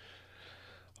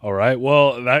 All right.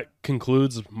 Well, that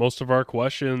concludes most of our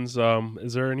questions.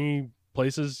 Is there any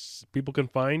places people can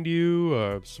find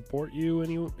you, support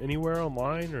you anywhere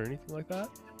online or anything like that?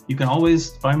 You can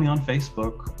always find me on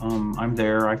Facebook. I'm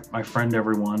there. I friend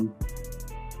everyone.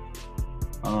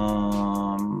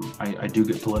 I do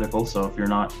get political, so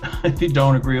if you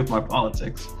don't agree with my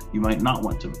politics, you might not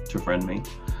want to friend me.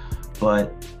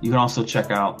 But you can also check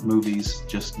out movies.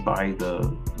 Just buy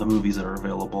the movies that are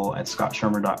available at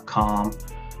scottschirmer.com.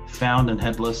 Found and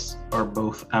Headless are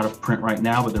both out of print right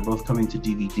now, but they're both coming to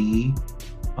DVD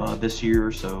this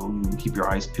year, so you can keep your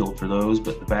eyes peeled for those.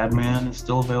 But The Badman is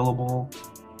still available.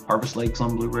 Harvest Lake's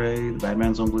on Blu-ray. The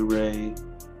Badman's on Blu-ray.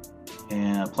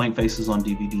 And Plain Faces on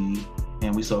DVD.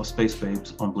 And we saw Space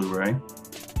Babes on Blu-ray.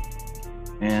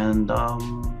 And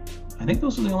I think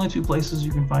those are the only two places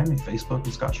you can find me, Facebook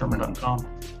and scottschirmer.com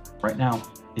right now,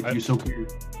 if you so care.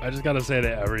 I just got to say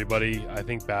to everybody, I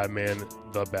think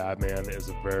The Badman is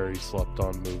a very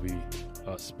slept-on movie,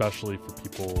 especially for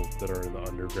people that are in the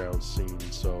underground scene.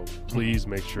 So please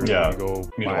make sure that you go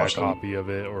buy a copy of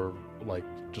it, or like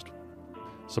just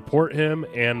support him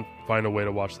and find a way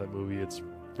to watch that movie. It's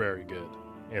very good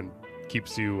and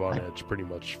keeps you on edge pretty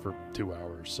much for 2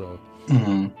 hours. So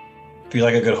if you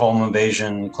like a good home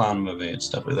invasion clown movie, it's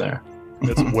definitely there.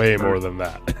 It's way more than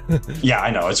that. Yeah, I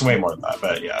know. It's way more than that,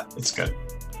 but yeah, it's good.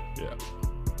 Yeah.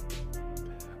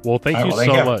 Well, thank you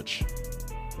so much.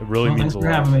 It really means a lot.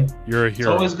 Thanks for having me. You're a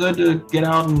hero. It's always good to get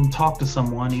out and talk to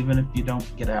someone, even if you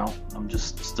don't get out. I'm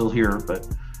just still here, but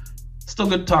it's still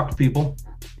good to talk to people.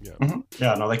 Yeah. Mm-hmm.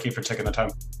 Yeah, no, thank you for taking the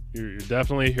time. You're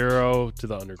definitely a hero to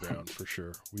the underground, for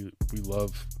sure. We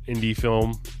love indie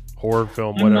film, horror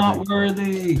film, whatever. I'm not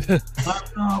worthy.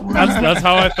 That's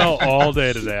how I felt all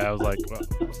day today. I was like, well,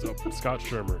 so Scott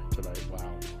Schirmer tonight.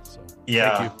 Wow. So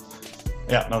yeah. Thank you.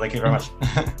 Yeah, no, thank you very much.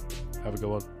 Have a good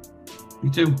one. You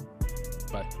too.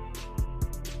 Bye.